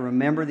we have to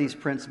remember these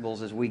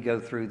principles as we go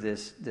through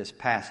this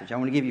passage. I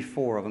want to give you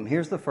 4 of them.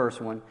 Here's the first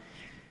one.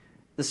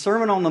 The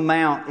Sermon on the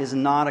Mount is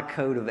not a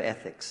code of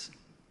ethics.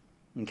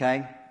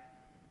 Okay?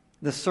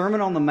 The Sermon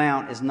on the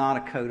Mount is not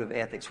a code of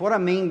ethics. What I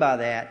mean by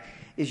that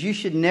is you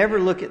should never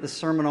look at the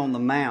Sermon on the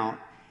Mount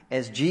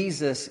as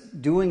Jesus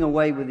doing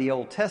away with the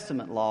Old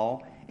Testament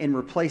law and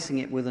replacing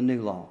it with a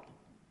new law.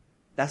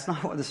 That's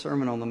not what the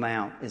Sermon on the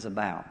Mount is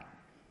about.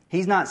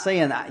 He's not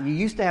saying, you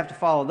used to have to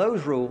follow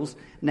those rules,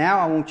 now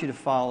I want you to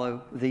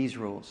follow these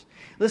rules.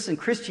 Listen,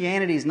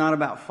 Christianity is not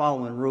about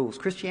following rules.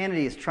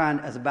 Christianity is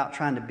about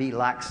trying to be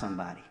like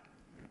somebody.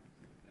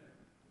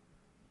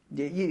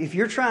 If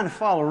you're trying to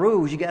follow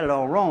rules, you got it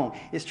all wrong.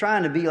 It's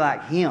trying to be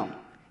like Him.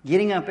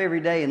 Getting up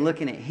every day and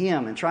looking at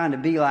Him and trying to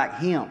be like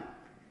Him.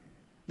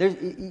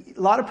 A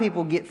lot of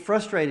people get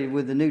frustrated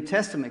with the New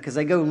Testament because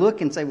they go look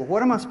and say, well,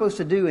 what am I supposed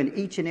to do in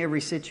each and every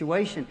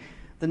situation?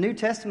 The New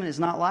Testament is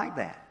not like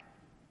that.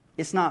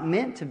 It's not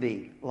meant to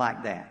be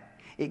like that.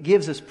 It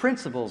gives us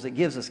principles, it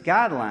gives us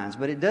guidelines,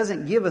 but it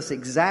doesn't give us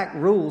exact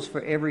rules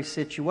for every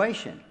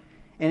situation.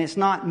 And it's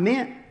not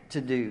meant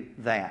to do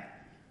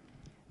that.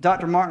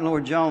 Dr. Martin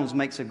Lloyd-Jones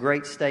makes a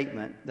great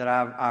statement that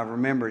I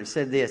remember. It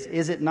said this: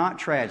 "Is it not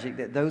tragic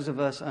that those of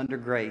us under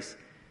grace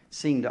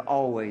seem to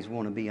always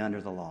want to be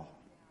under the law?"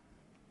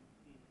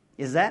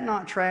 Is that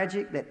not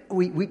tragic? That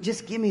we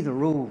just give me the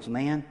rules,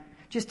 man.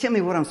 Just tell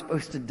me what I'm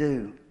supposed to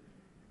do.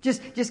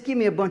 Just give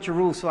me a bunch of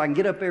rules so I can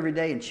get up every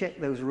day and check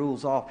those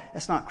rules off.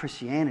 That's not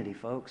Christianity,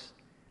 folks.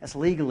 That's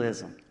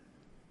legalism.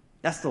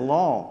 That's the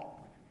law.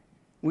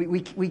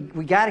 We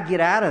got to get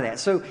out of that.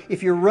 So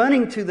if you're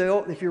running to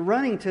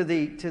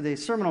the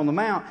Sermon on the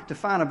Mount to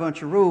find a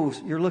bunch of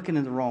rules, you're looking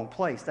in the wrong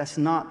place. That's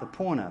not the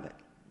point of it.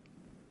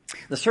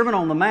 The Sermon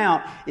on the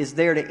Mount is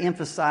there to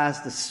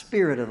emphasize the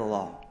spirit of the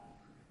law.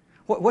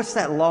 What's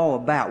that law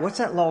about? What's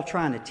that law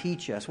trying to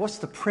teach us? What's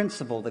the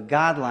principle, the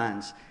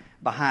guidelines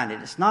behind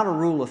it? It's not a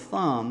rule of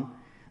thumb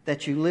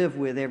that you live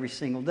with every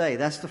single day.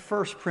 That's the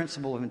first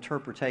principle of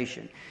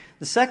interpretation.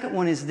 The second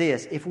one is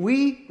this: if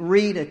we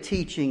read a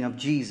teaching of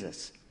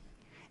Jesus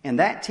and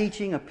that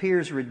teaching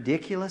appears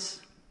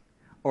ridiculous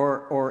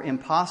or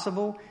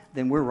impossible,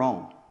 then we're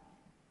wrong.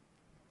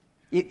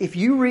 If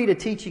you read a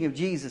teaching of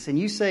Jesus and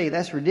you say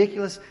that's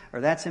ridiculous or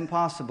that's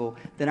impossible,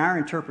 then our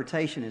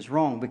interpretation is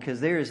wrong,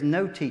 because there is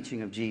no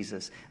teaching of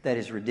Jesus that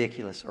is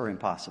ridiculous or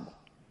impossible.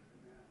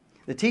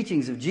 The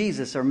teachings of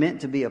Jesus are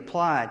meant to be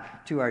applied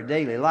to our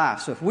daily life.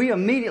 So if we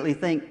immediately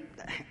think,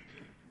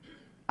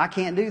 I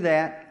can't do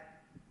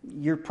that,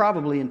 you're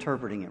probably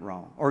interpreting it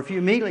wrong. Or if you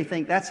immediately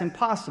think that's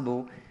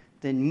impossible,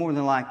 then more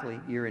than likely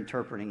you're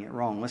interpreting it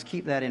wrong. Let's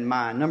keep that in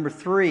mind. Number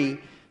 3,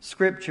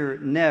 Scripture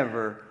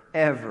never,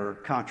 ever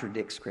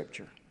contradicts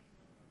Scripture.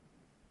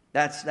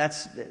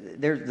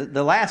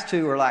 The last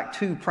two are like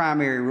two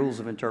primary rules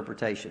of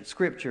interpretation.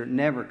 Scripture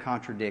never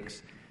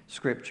contradicts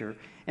Scripture.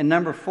 And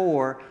number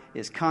 4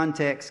 is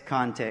context,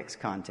 context,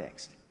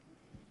 context.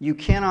 You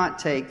cannot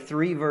take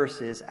 3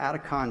 verses out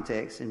of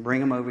context and bring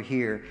them over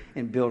here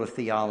and build a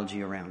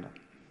theology around them.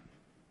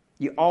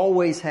 You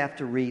always have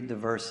to read the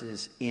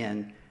verses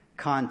in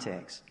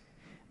context.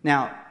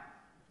 Now,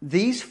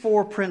 these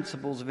 4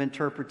 principles of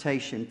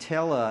interpretation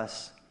tell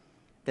us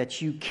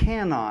that you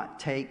cannot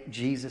take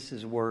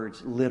Jesus'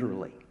 words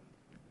literally.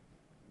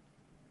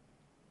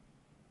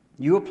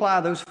 You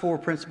apply those 4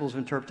 principles of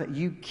interpretation,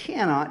 you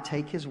cannot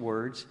take His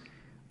words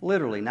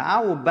literally. Now,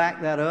 I will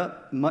back that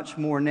up much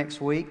more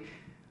next week,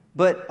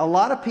 but a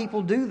lot of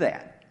people do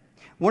that.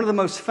 One of the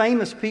most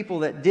famous people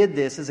that did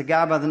this is a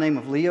guy by the name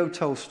of Leo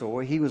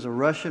Tolstoy. He was a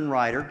Russian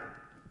writer.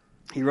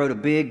 He wrote a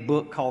big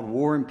book called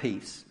War and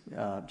Peace,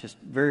 just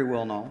very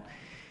well known.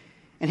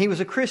 And he was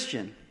a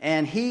Christian,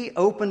 and he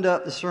opened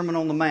up the Sermon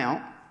on the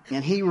Mount,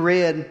 and he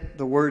read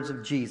the words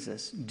of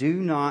Jesus: "Do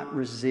not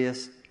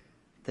resist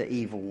the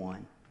evil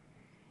one."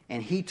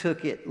 And he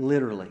took it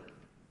literally.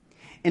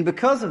 And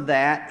because of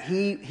that,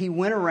 he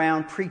went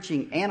around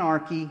preaching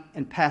anarchy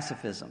and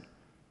pacifism.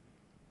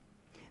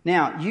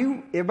 Now,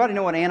 everybody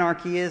know what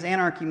anarchy is?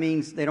 Anarchy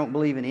means they don't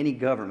believe in any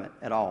government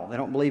at all. They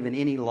don't believe in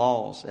any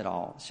laws at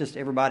all. It's just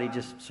everybody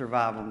just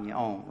survive on your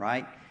own,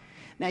 right?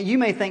 Now, you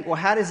may think, well,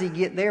 how does he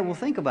get there? Well,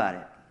 think about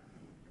it.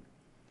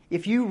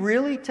 If you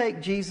really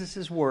take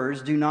Jesus'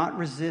 words, "Do not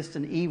resist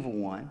an evil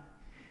one,"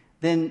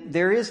 then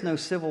there is no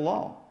civil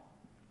law.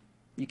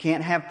 You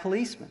can't have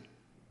policemen.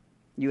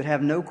 You would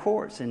have no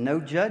courts and no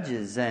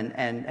judges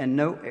and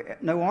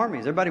no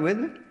armies. Everybody with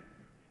me?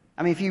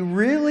 I mean, if you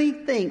really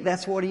think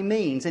that's what he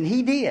means, and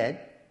he did,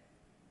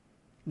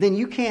 then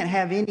you can't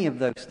have any of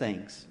those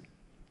things.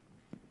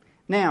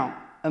 Now,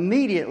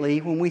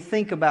 immediately when we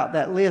think about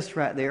that list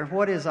right there,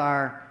 what is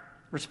our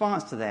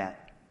response to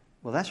that?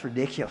 Well, that's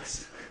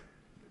ridiculous.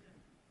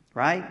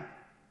 Right?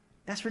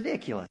 That's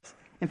ridiculous.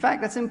 In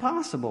fact, that's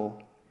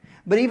impossible.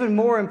 But even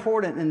more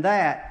important than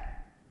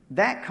that,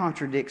 that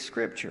contradicts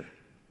Scripture.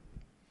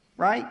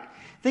 Right?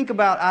 Think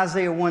about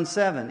Isaiah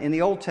 1:7 in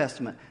the Old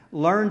Testament.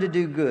 "Learn to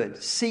do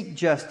good, seek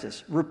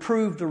justice,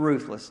 reprove the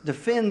ruthless,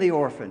 defend the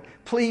orphan,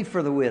 plead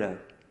for the widow."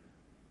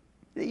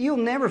 You'll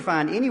never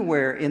find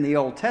anywhere in the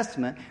Old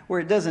Testament where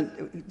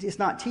it's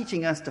not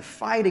teaching us to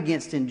fight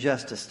against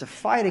injustice, to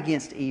fight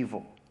against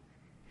evil.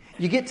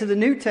 You get to the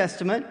New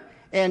Testament,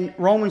 and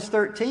Romans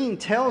 13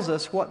 tells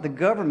us what the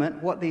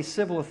government, what these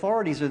civil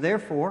authorities are there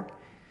for.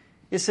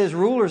 It says,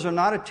 "Rulers are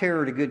not a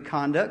terror to good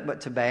conduct,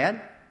 but to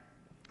bad.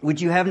 Would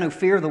you have no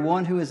fear of the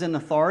one who is in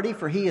authority?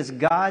 For he is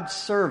God's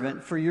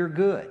servant for your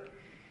good.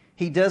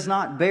 He does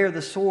not bear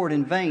the sword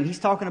in vain." He's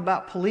talking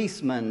about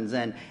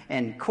policemen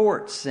and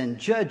courts and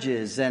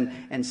judges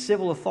and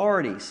civil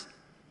authorities.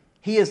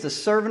 He is the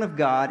servant of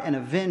God, an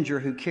avenger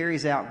who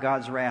carries out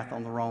God's wrath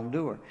on the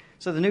wrongdoer.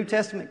 So the New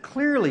Testament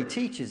clearly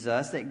teaches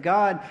us that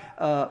God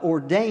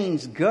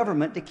ordains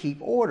government to keep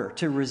order,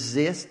 to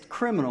resist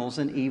criminals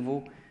and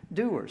evil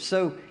doers.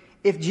 So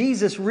if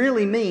Jesus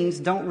really means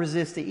don't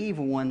resist the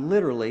evil one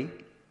literally,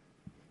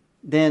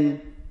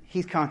 then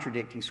he's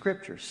contradicting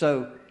Scripture.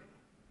 So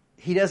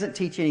he doesn't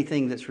teach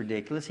anything that's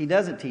ridiculous. He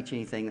doesn't teach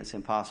anything that's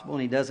impossible.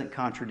 And he doesn't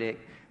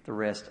contradict the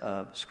rest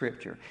of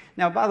Scripture.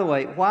 Now, by the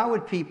way, why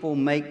would people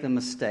make the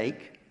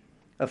mistake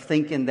of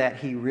thinking that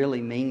he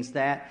really means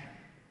that?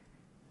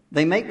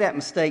 They make that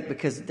mistake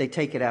because they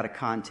take it out of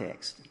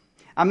context.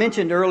 I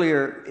mentioned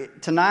earlier,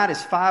 tonight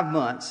is 5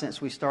 months since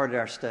we started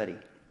our study.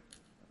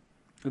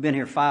 We've been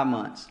here 5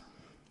 months.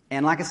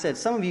 And like I said,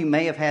 some of you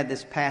may have had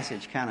this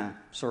passage kind of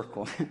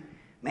circled.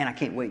 Man, I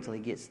can't wait till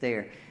he gets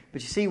there.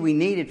 But you see, we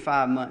needed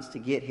 5 months to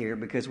get here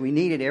because we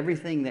needed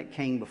everything that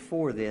came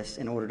before this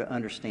in order to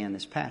understand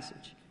this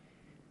passage.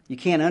 You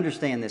can't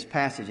understand this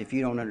passage if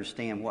you don't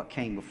understand what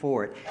came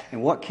before it.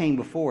 And what came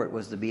before it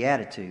was the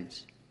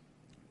Beatitudes.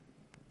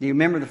 Do you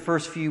remember the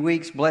first few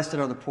weeks? Blessed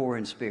are the poor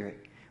in spirit.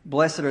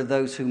 Blessed are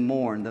those who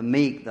mourn, the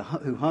meek,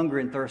 who hunger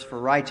and thirst for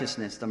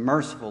righteousness, the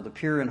merciful, the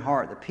pure in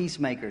heart, the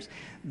peacemakers.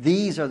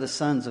 These are the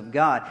sons of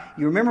God.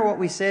 You remember what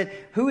we said?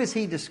 Who is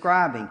he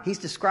describing? He's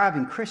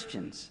describing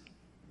Christians.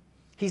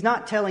 He's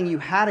not telling you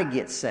how to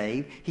get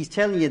saved. He's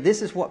telling you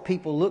this is what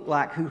people look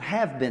like who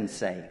have been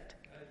saved.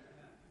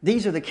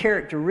 These are the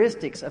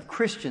characteristics of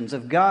Christians,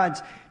 of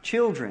God's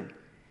children.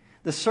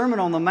 The Sermon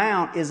on the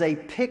Mount is a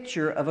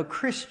picture of a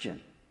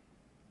Christian,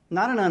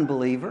 not an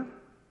unbeliever.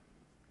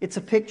 It's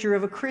a picture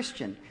of a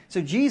Christian.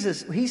 So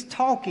Jesus, he's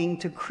talking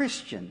to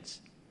Christians.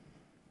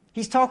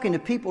 He's talking to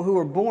people who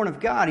are born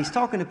of God. He's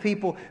talking to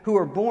people who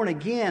are born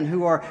again,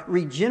 who are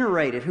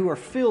regenerated, who are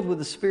filled with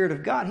the Spirit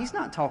of God. He's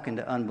not talking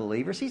to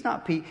unbelievers. He's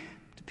not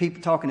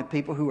talking to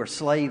people who are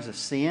slaves of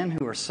sin,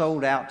 who are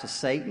sold out to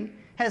Satan.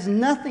 It has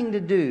nothing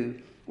to do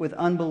with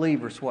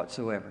unbelievers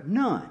whatsoever.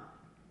 None.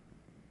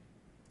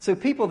 So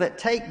people that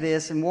take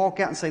this and walk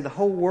out and say the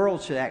whole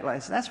world should act like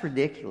this, that's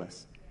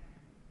ridiculous.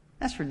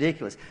 That's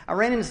ridiculous. I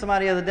ran into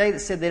somebody the other day that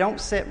said they don't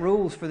set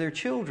rules for their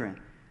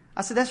children.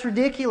 I said, that's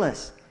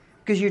ridiculous.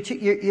 Because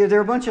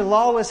they're a bunch of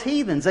lawless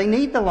heathens. They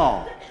need the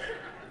law.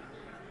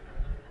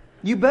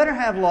 You better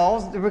have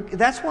laws.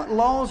 That's what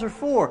laws are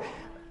for.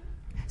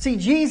 See,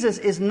 Jesus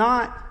is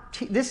not,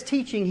 this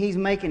teaching he's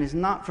making is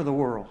not for the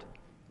world.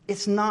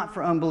 It's not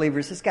for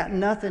unbelievers. It's got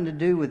nothing to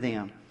do with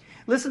them.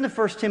 Listen to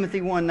 1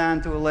 Timothy 1,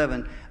 9 through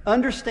 11.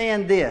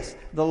 Understand this.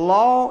 The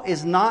law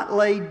is not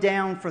laid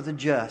down for the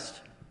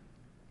just,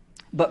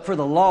 but for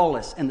the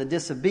lawless and the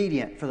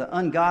disobedient, for the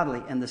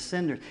ungodly and the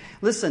sinners.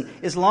 Listen,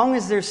 as long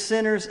as there's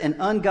sinners and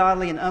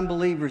ungodly and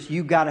unbelievers,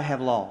 you've got to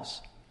have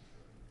laws.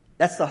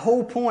 That's the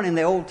whole point in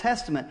the Old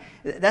Testament.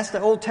 That's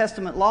the Old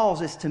Testament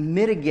laws, is to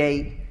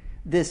mitigate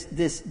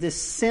this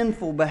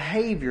sinful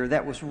behavior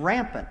that was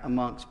rampant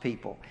amongst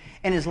people.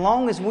 And as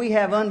long as we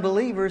have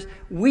unbelievers,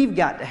 we've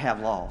got to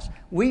have laws.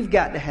 We've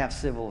got to have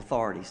civil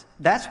authorities.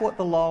 That's what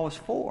the law is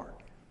for.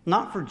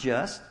 Not for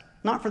just,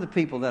 not for the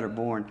people that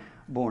are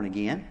born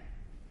again.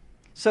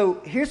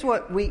 So here's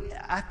what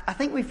I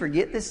think we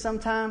forget this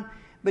sometime,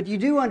 but you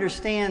do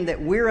understand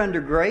that we're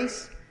under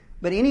grace,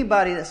 but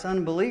anybody that's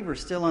unbeliever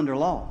is still under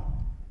law.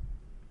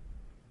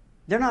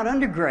 They're not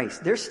under grace.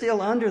 They're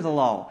still under the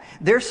law.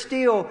 They're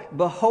still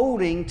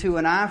beholding to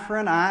an eye for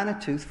an eye and a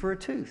tooth for a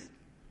tooth.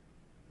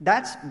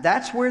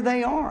 That's where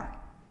they are.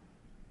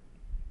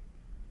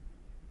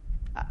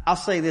 I'll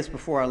say this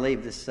before I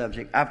leave this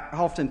subject. I've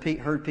often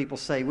heard people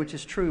say, which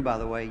is true, by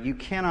the way, you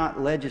cannot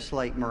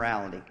legislate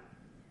morality.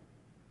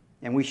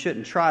 And we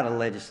shouldn't try to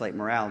legislate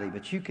morality,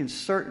 but you can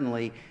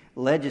certainly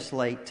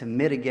legislate to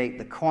mitigate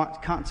the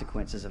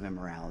consequences of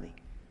immorality.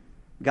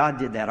 God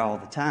did that all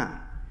the time.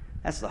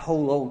 That's the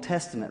whole Old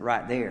Testament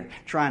right there,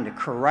 trying to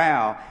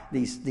corral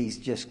these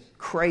just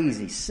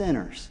crazy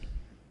sinners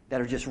that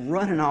are just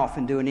running off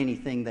and doing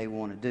anything they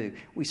want to do.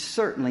 We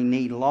certainly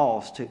need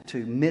laws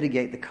to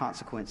mitigate the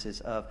consequences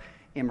of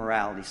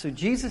immorality. So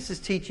Jesus'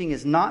 teaching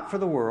is not for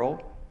the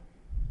world.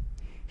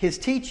 His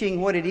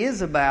teaching, what it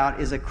is about,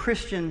 is a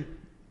Christian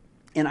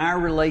in our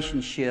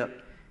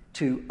relationship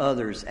to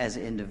others as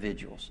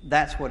individuals.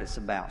 That's what it's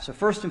about. So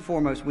first and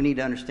foremost, we need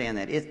to understand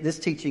that this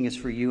teaching is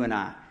for you and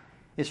I.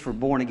 It's for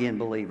born-again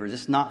believers.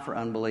 It's not for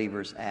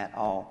unbelievers at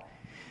all.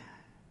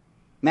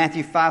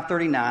 Matthew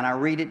 5:39, I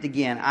read it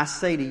again. I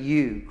say to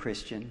you,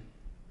 Christian.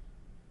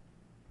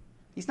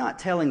 He's not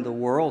telling the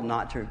world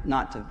not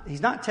to.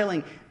 He's not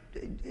telling,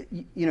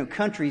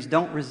 countries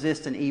don't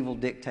resist an evil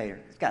dictator.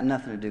 It's got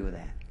nothing to do with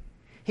that.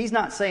 He's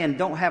not saying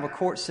don't have a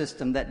court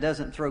system that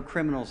doesn't throw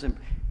criminals in.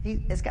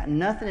 It's got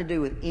nothing to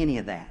do with any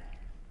of that.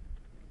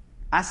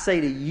 I say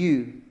to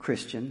you,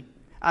 Christian.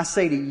 I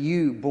say to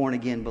you,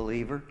 born-again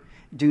believer.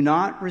 Do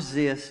not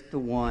resist the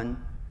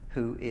one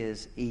who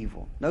is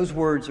evil. Those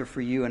words are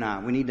for you and I.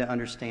 We need to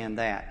understand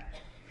that.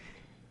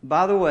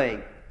 By the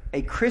way,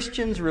 a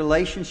Christian's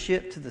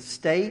relationship to the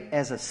state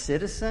as a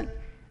citizen,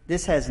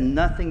 this has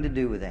nothing to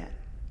do with that.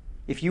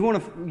 If you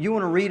want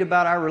to read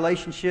about our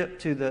relationship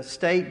to the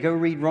state, go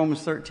read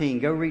Romans 13.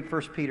 Go read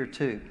 1 Peter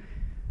 2.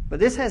 But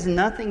this has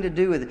nothing to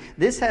do with it.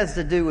 This has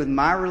to do with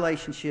my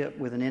relationship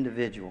with an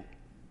individual.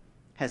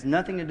 Has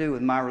nothing to do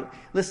with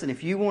Listen,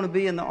 if you want to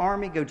be in the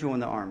Army, go join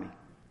the Army.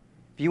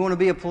 If you want to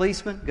be a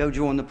policeman, go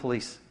join the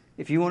police.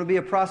 If you want to be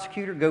a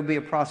prosecutor, go be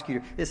a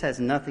prosecutor. This has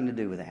nothing to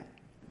do with that.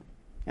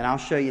 And I'll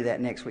show you that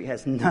next week. It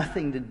has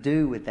nothing to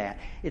do with that.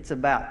 It's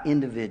about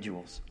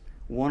individuals,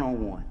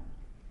 one-on-one.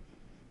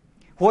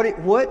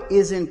 What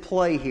is in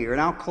play here,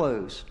 and I'll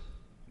close.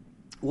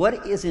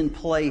 What is in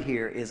play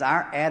here is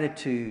our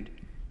attitude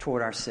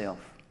toward ourselves.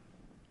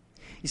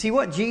 You see,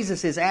 what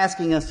Jesus is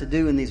asking us to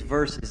do in these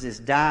verses is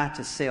die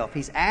to self.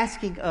 He's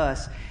asking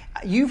us,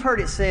 you've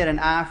heard it said, an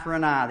eye for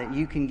an eye, that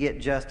you can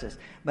get justice.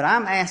 But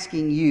I'm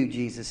asking you,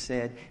 Jesus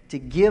said, to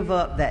give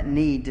up that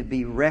need to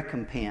be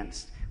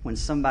recompensed when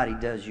somebody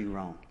does you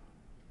wrong.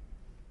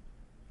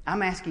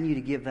 I'm asking you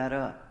to give that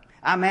up.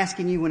 I'm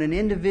asking you when an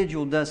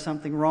individual does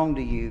something wrong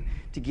to you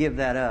to give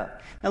that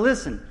up. Now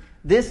listen,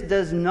 this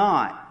does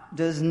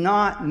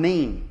not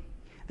mean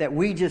that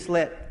we just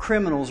let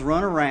criminals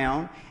run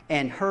around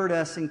and hurt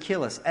us and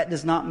kill us. That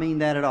does not mean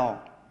that at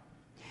all.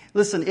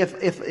 Listen,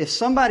 if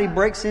somebody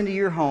breaks into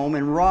your home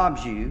and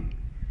robs you,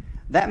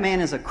 that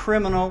man is a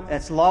criminal.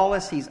 That's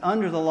lawless. He's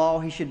under the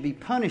law. He should be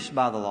punished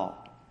by the law.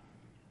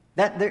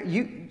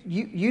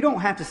 You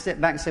don't have to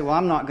step back and say, well,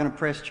 I'm not going to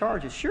press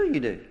charges. Sure you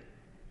do.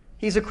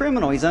 He's a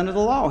criminal. He's under the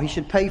law. He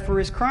should pay for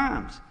his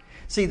crimes.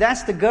 See,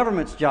 that's the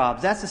government's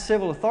job. That's the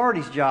civil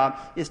authority's job,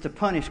 is to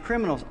punish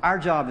criminals. Our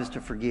job is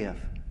to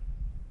forgive.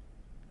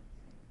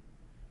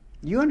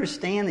 You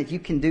understand that you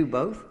can do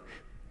both?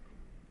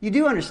 You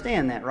do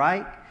understand that,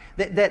 right?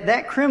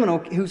 That criminal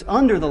who's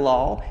under the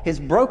law, has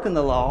broken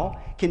the law,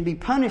 can be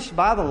punished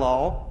by the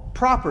law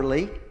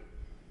properly,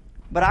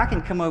 but I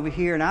can come over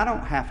here and I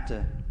don't have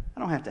to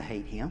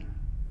hate him.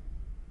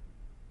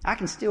 I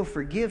can still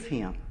forgive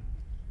him.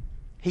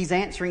 He's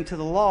answering to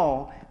the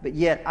law, but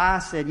yet I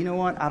said, you know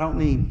what? I don't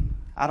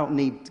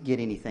need to get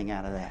anything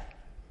out of that.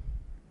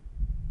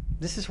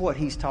 This is what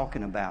he's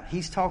talking about.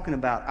 He's talking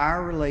about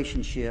our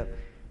relationship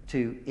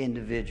to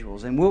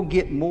individuals. And we'll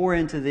get more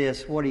into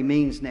this, what he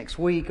means next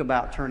week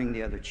about turning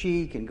the other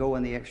cheek and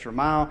going the extra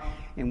mile.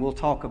 And we'll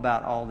talk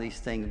about all these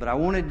things. But I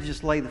wanted to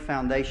just lay the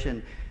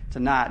foundation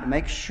tonight to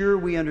make sure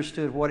we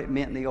understood what it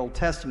meant in the Old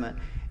Testament,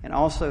 and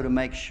also to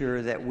make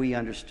sure that we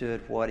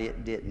understood what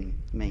it didn't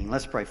mean.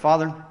 Let's pray.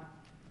 Father,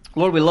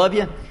 Lord, we love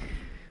you.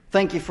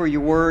 Thank you for your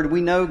word.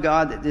 We know,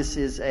 God, that this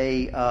is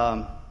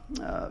a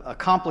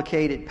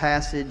complicated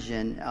passage,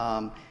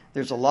 and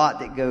there's a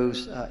lot that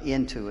goes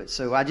into it.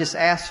 So I just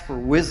ask for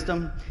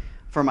wisdom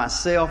for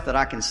myself, that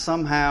I can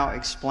somehow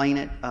explain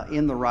it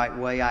in the right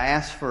way. I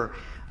ask for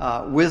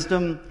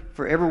wisdom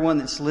for everyone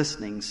that's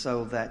listening,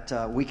 so that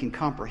we can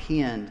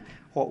comprehend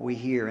what we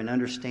hear and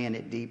understand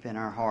it deep in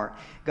our heart.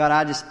 God,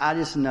 I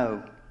just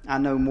know, I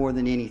know more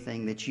than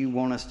anything that you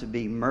want us to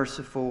be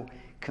merciful,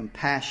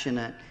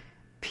 compassionate,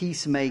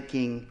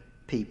 peacemaking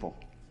people.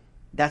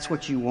 That's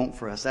what you want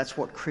for us. That's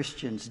what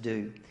Christians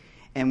do.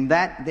 And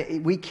that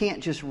we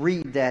can't just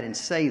read that and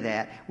say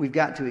that. We've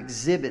got to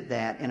exhibit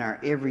that in our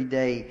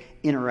everyday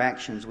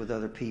interactions with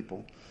other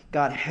people.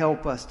 God,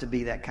 help us to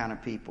be that kind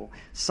of people.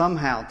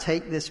 Somehow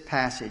take this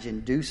passage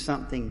and do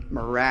something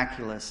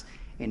miraculous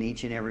in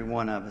each and every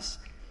one of us.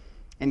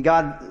 And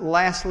God,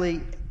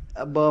 lastly,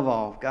 above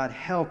all, God,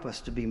 help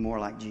us to be more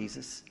like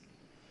Jesus.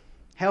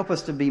 Help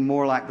us to be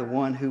more like the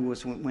one who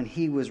was, when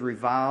he was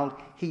reviled,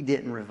 he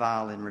didn't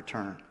revile in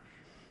return.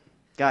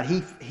 God,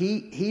 he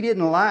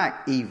didn't like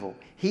evil.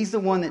 He's the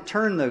one that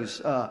turned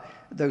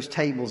those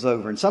tables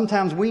over. And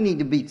sometimes we need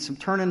to be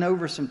turning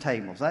over some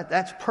tables.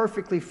 That's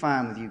perfectly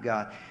fine with you,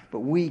 God.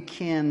 But we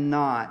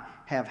cannot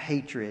have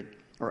hatred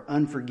or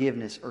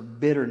unforgiveness or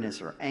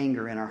bitterness or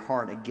anger in our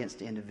heart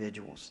against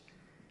individuals.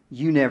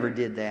 You never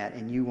did that,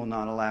 and you will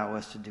not allow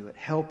us to do it.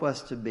 Help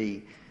us to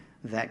be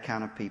that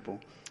kind of people.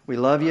 We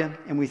love you,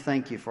 and we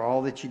thank you for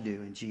all that you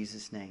do. In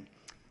Jesus' name,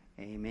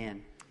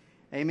 amen.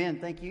 Amen.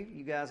 Thank you.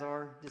 You guys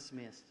are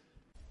dismissed.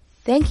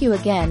 Thank you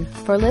again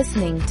for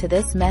listening to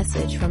this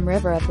message from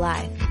River of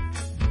Life.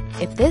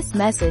 If this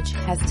message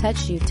has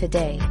touched you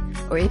today,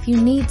 or if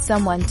you need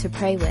someone to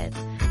pray with,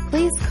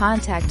 please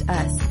contact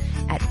us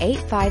at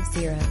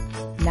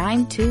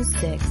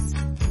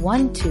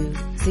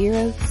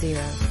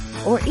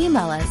 850-926-1200 or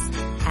email us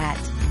at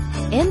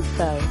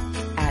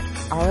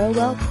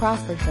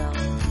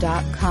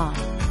info@rolcrawfordville.com.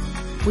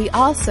 We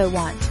also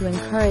want to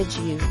encourage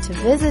you to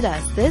visit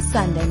us this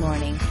Sunday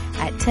morning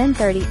at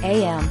 10:30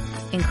 a.m.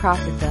 in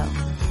Crawfordville.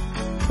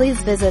 Please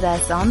visit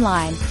us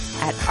online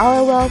at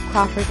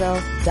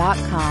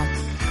rolcrawfordville.com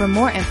for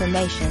more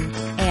information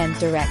and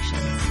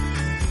directions.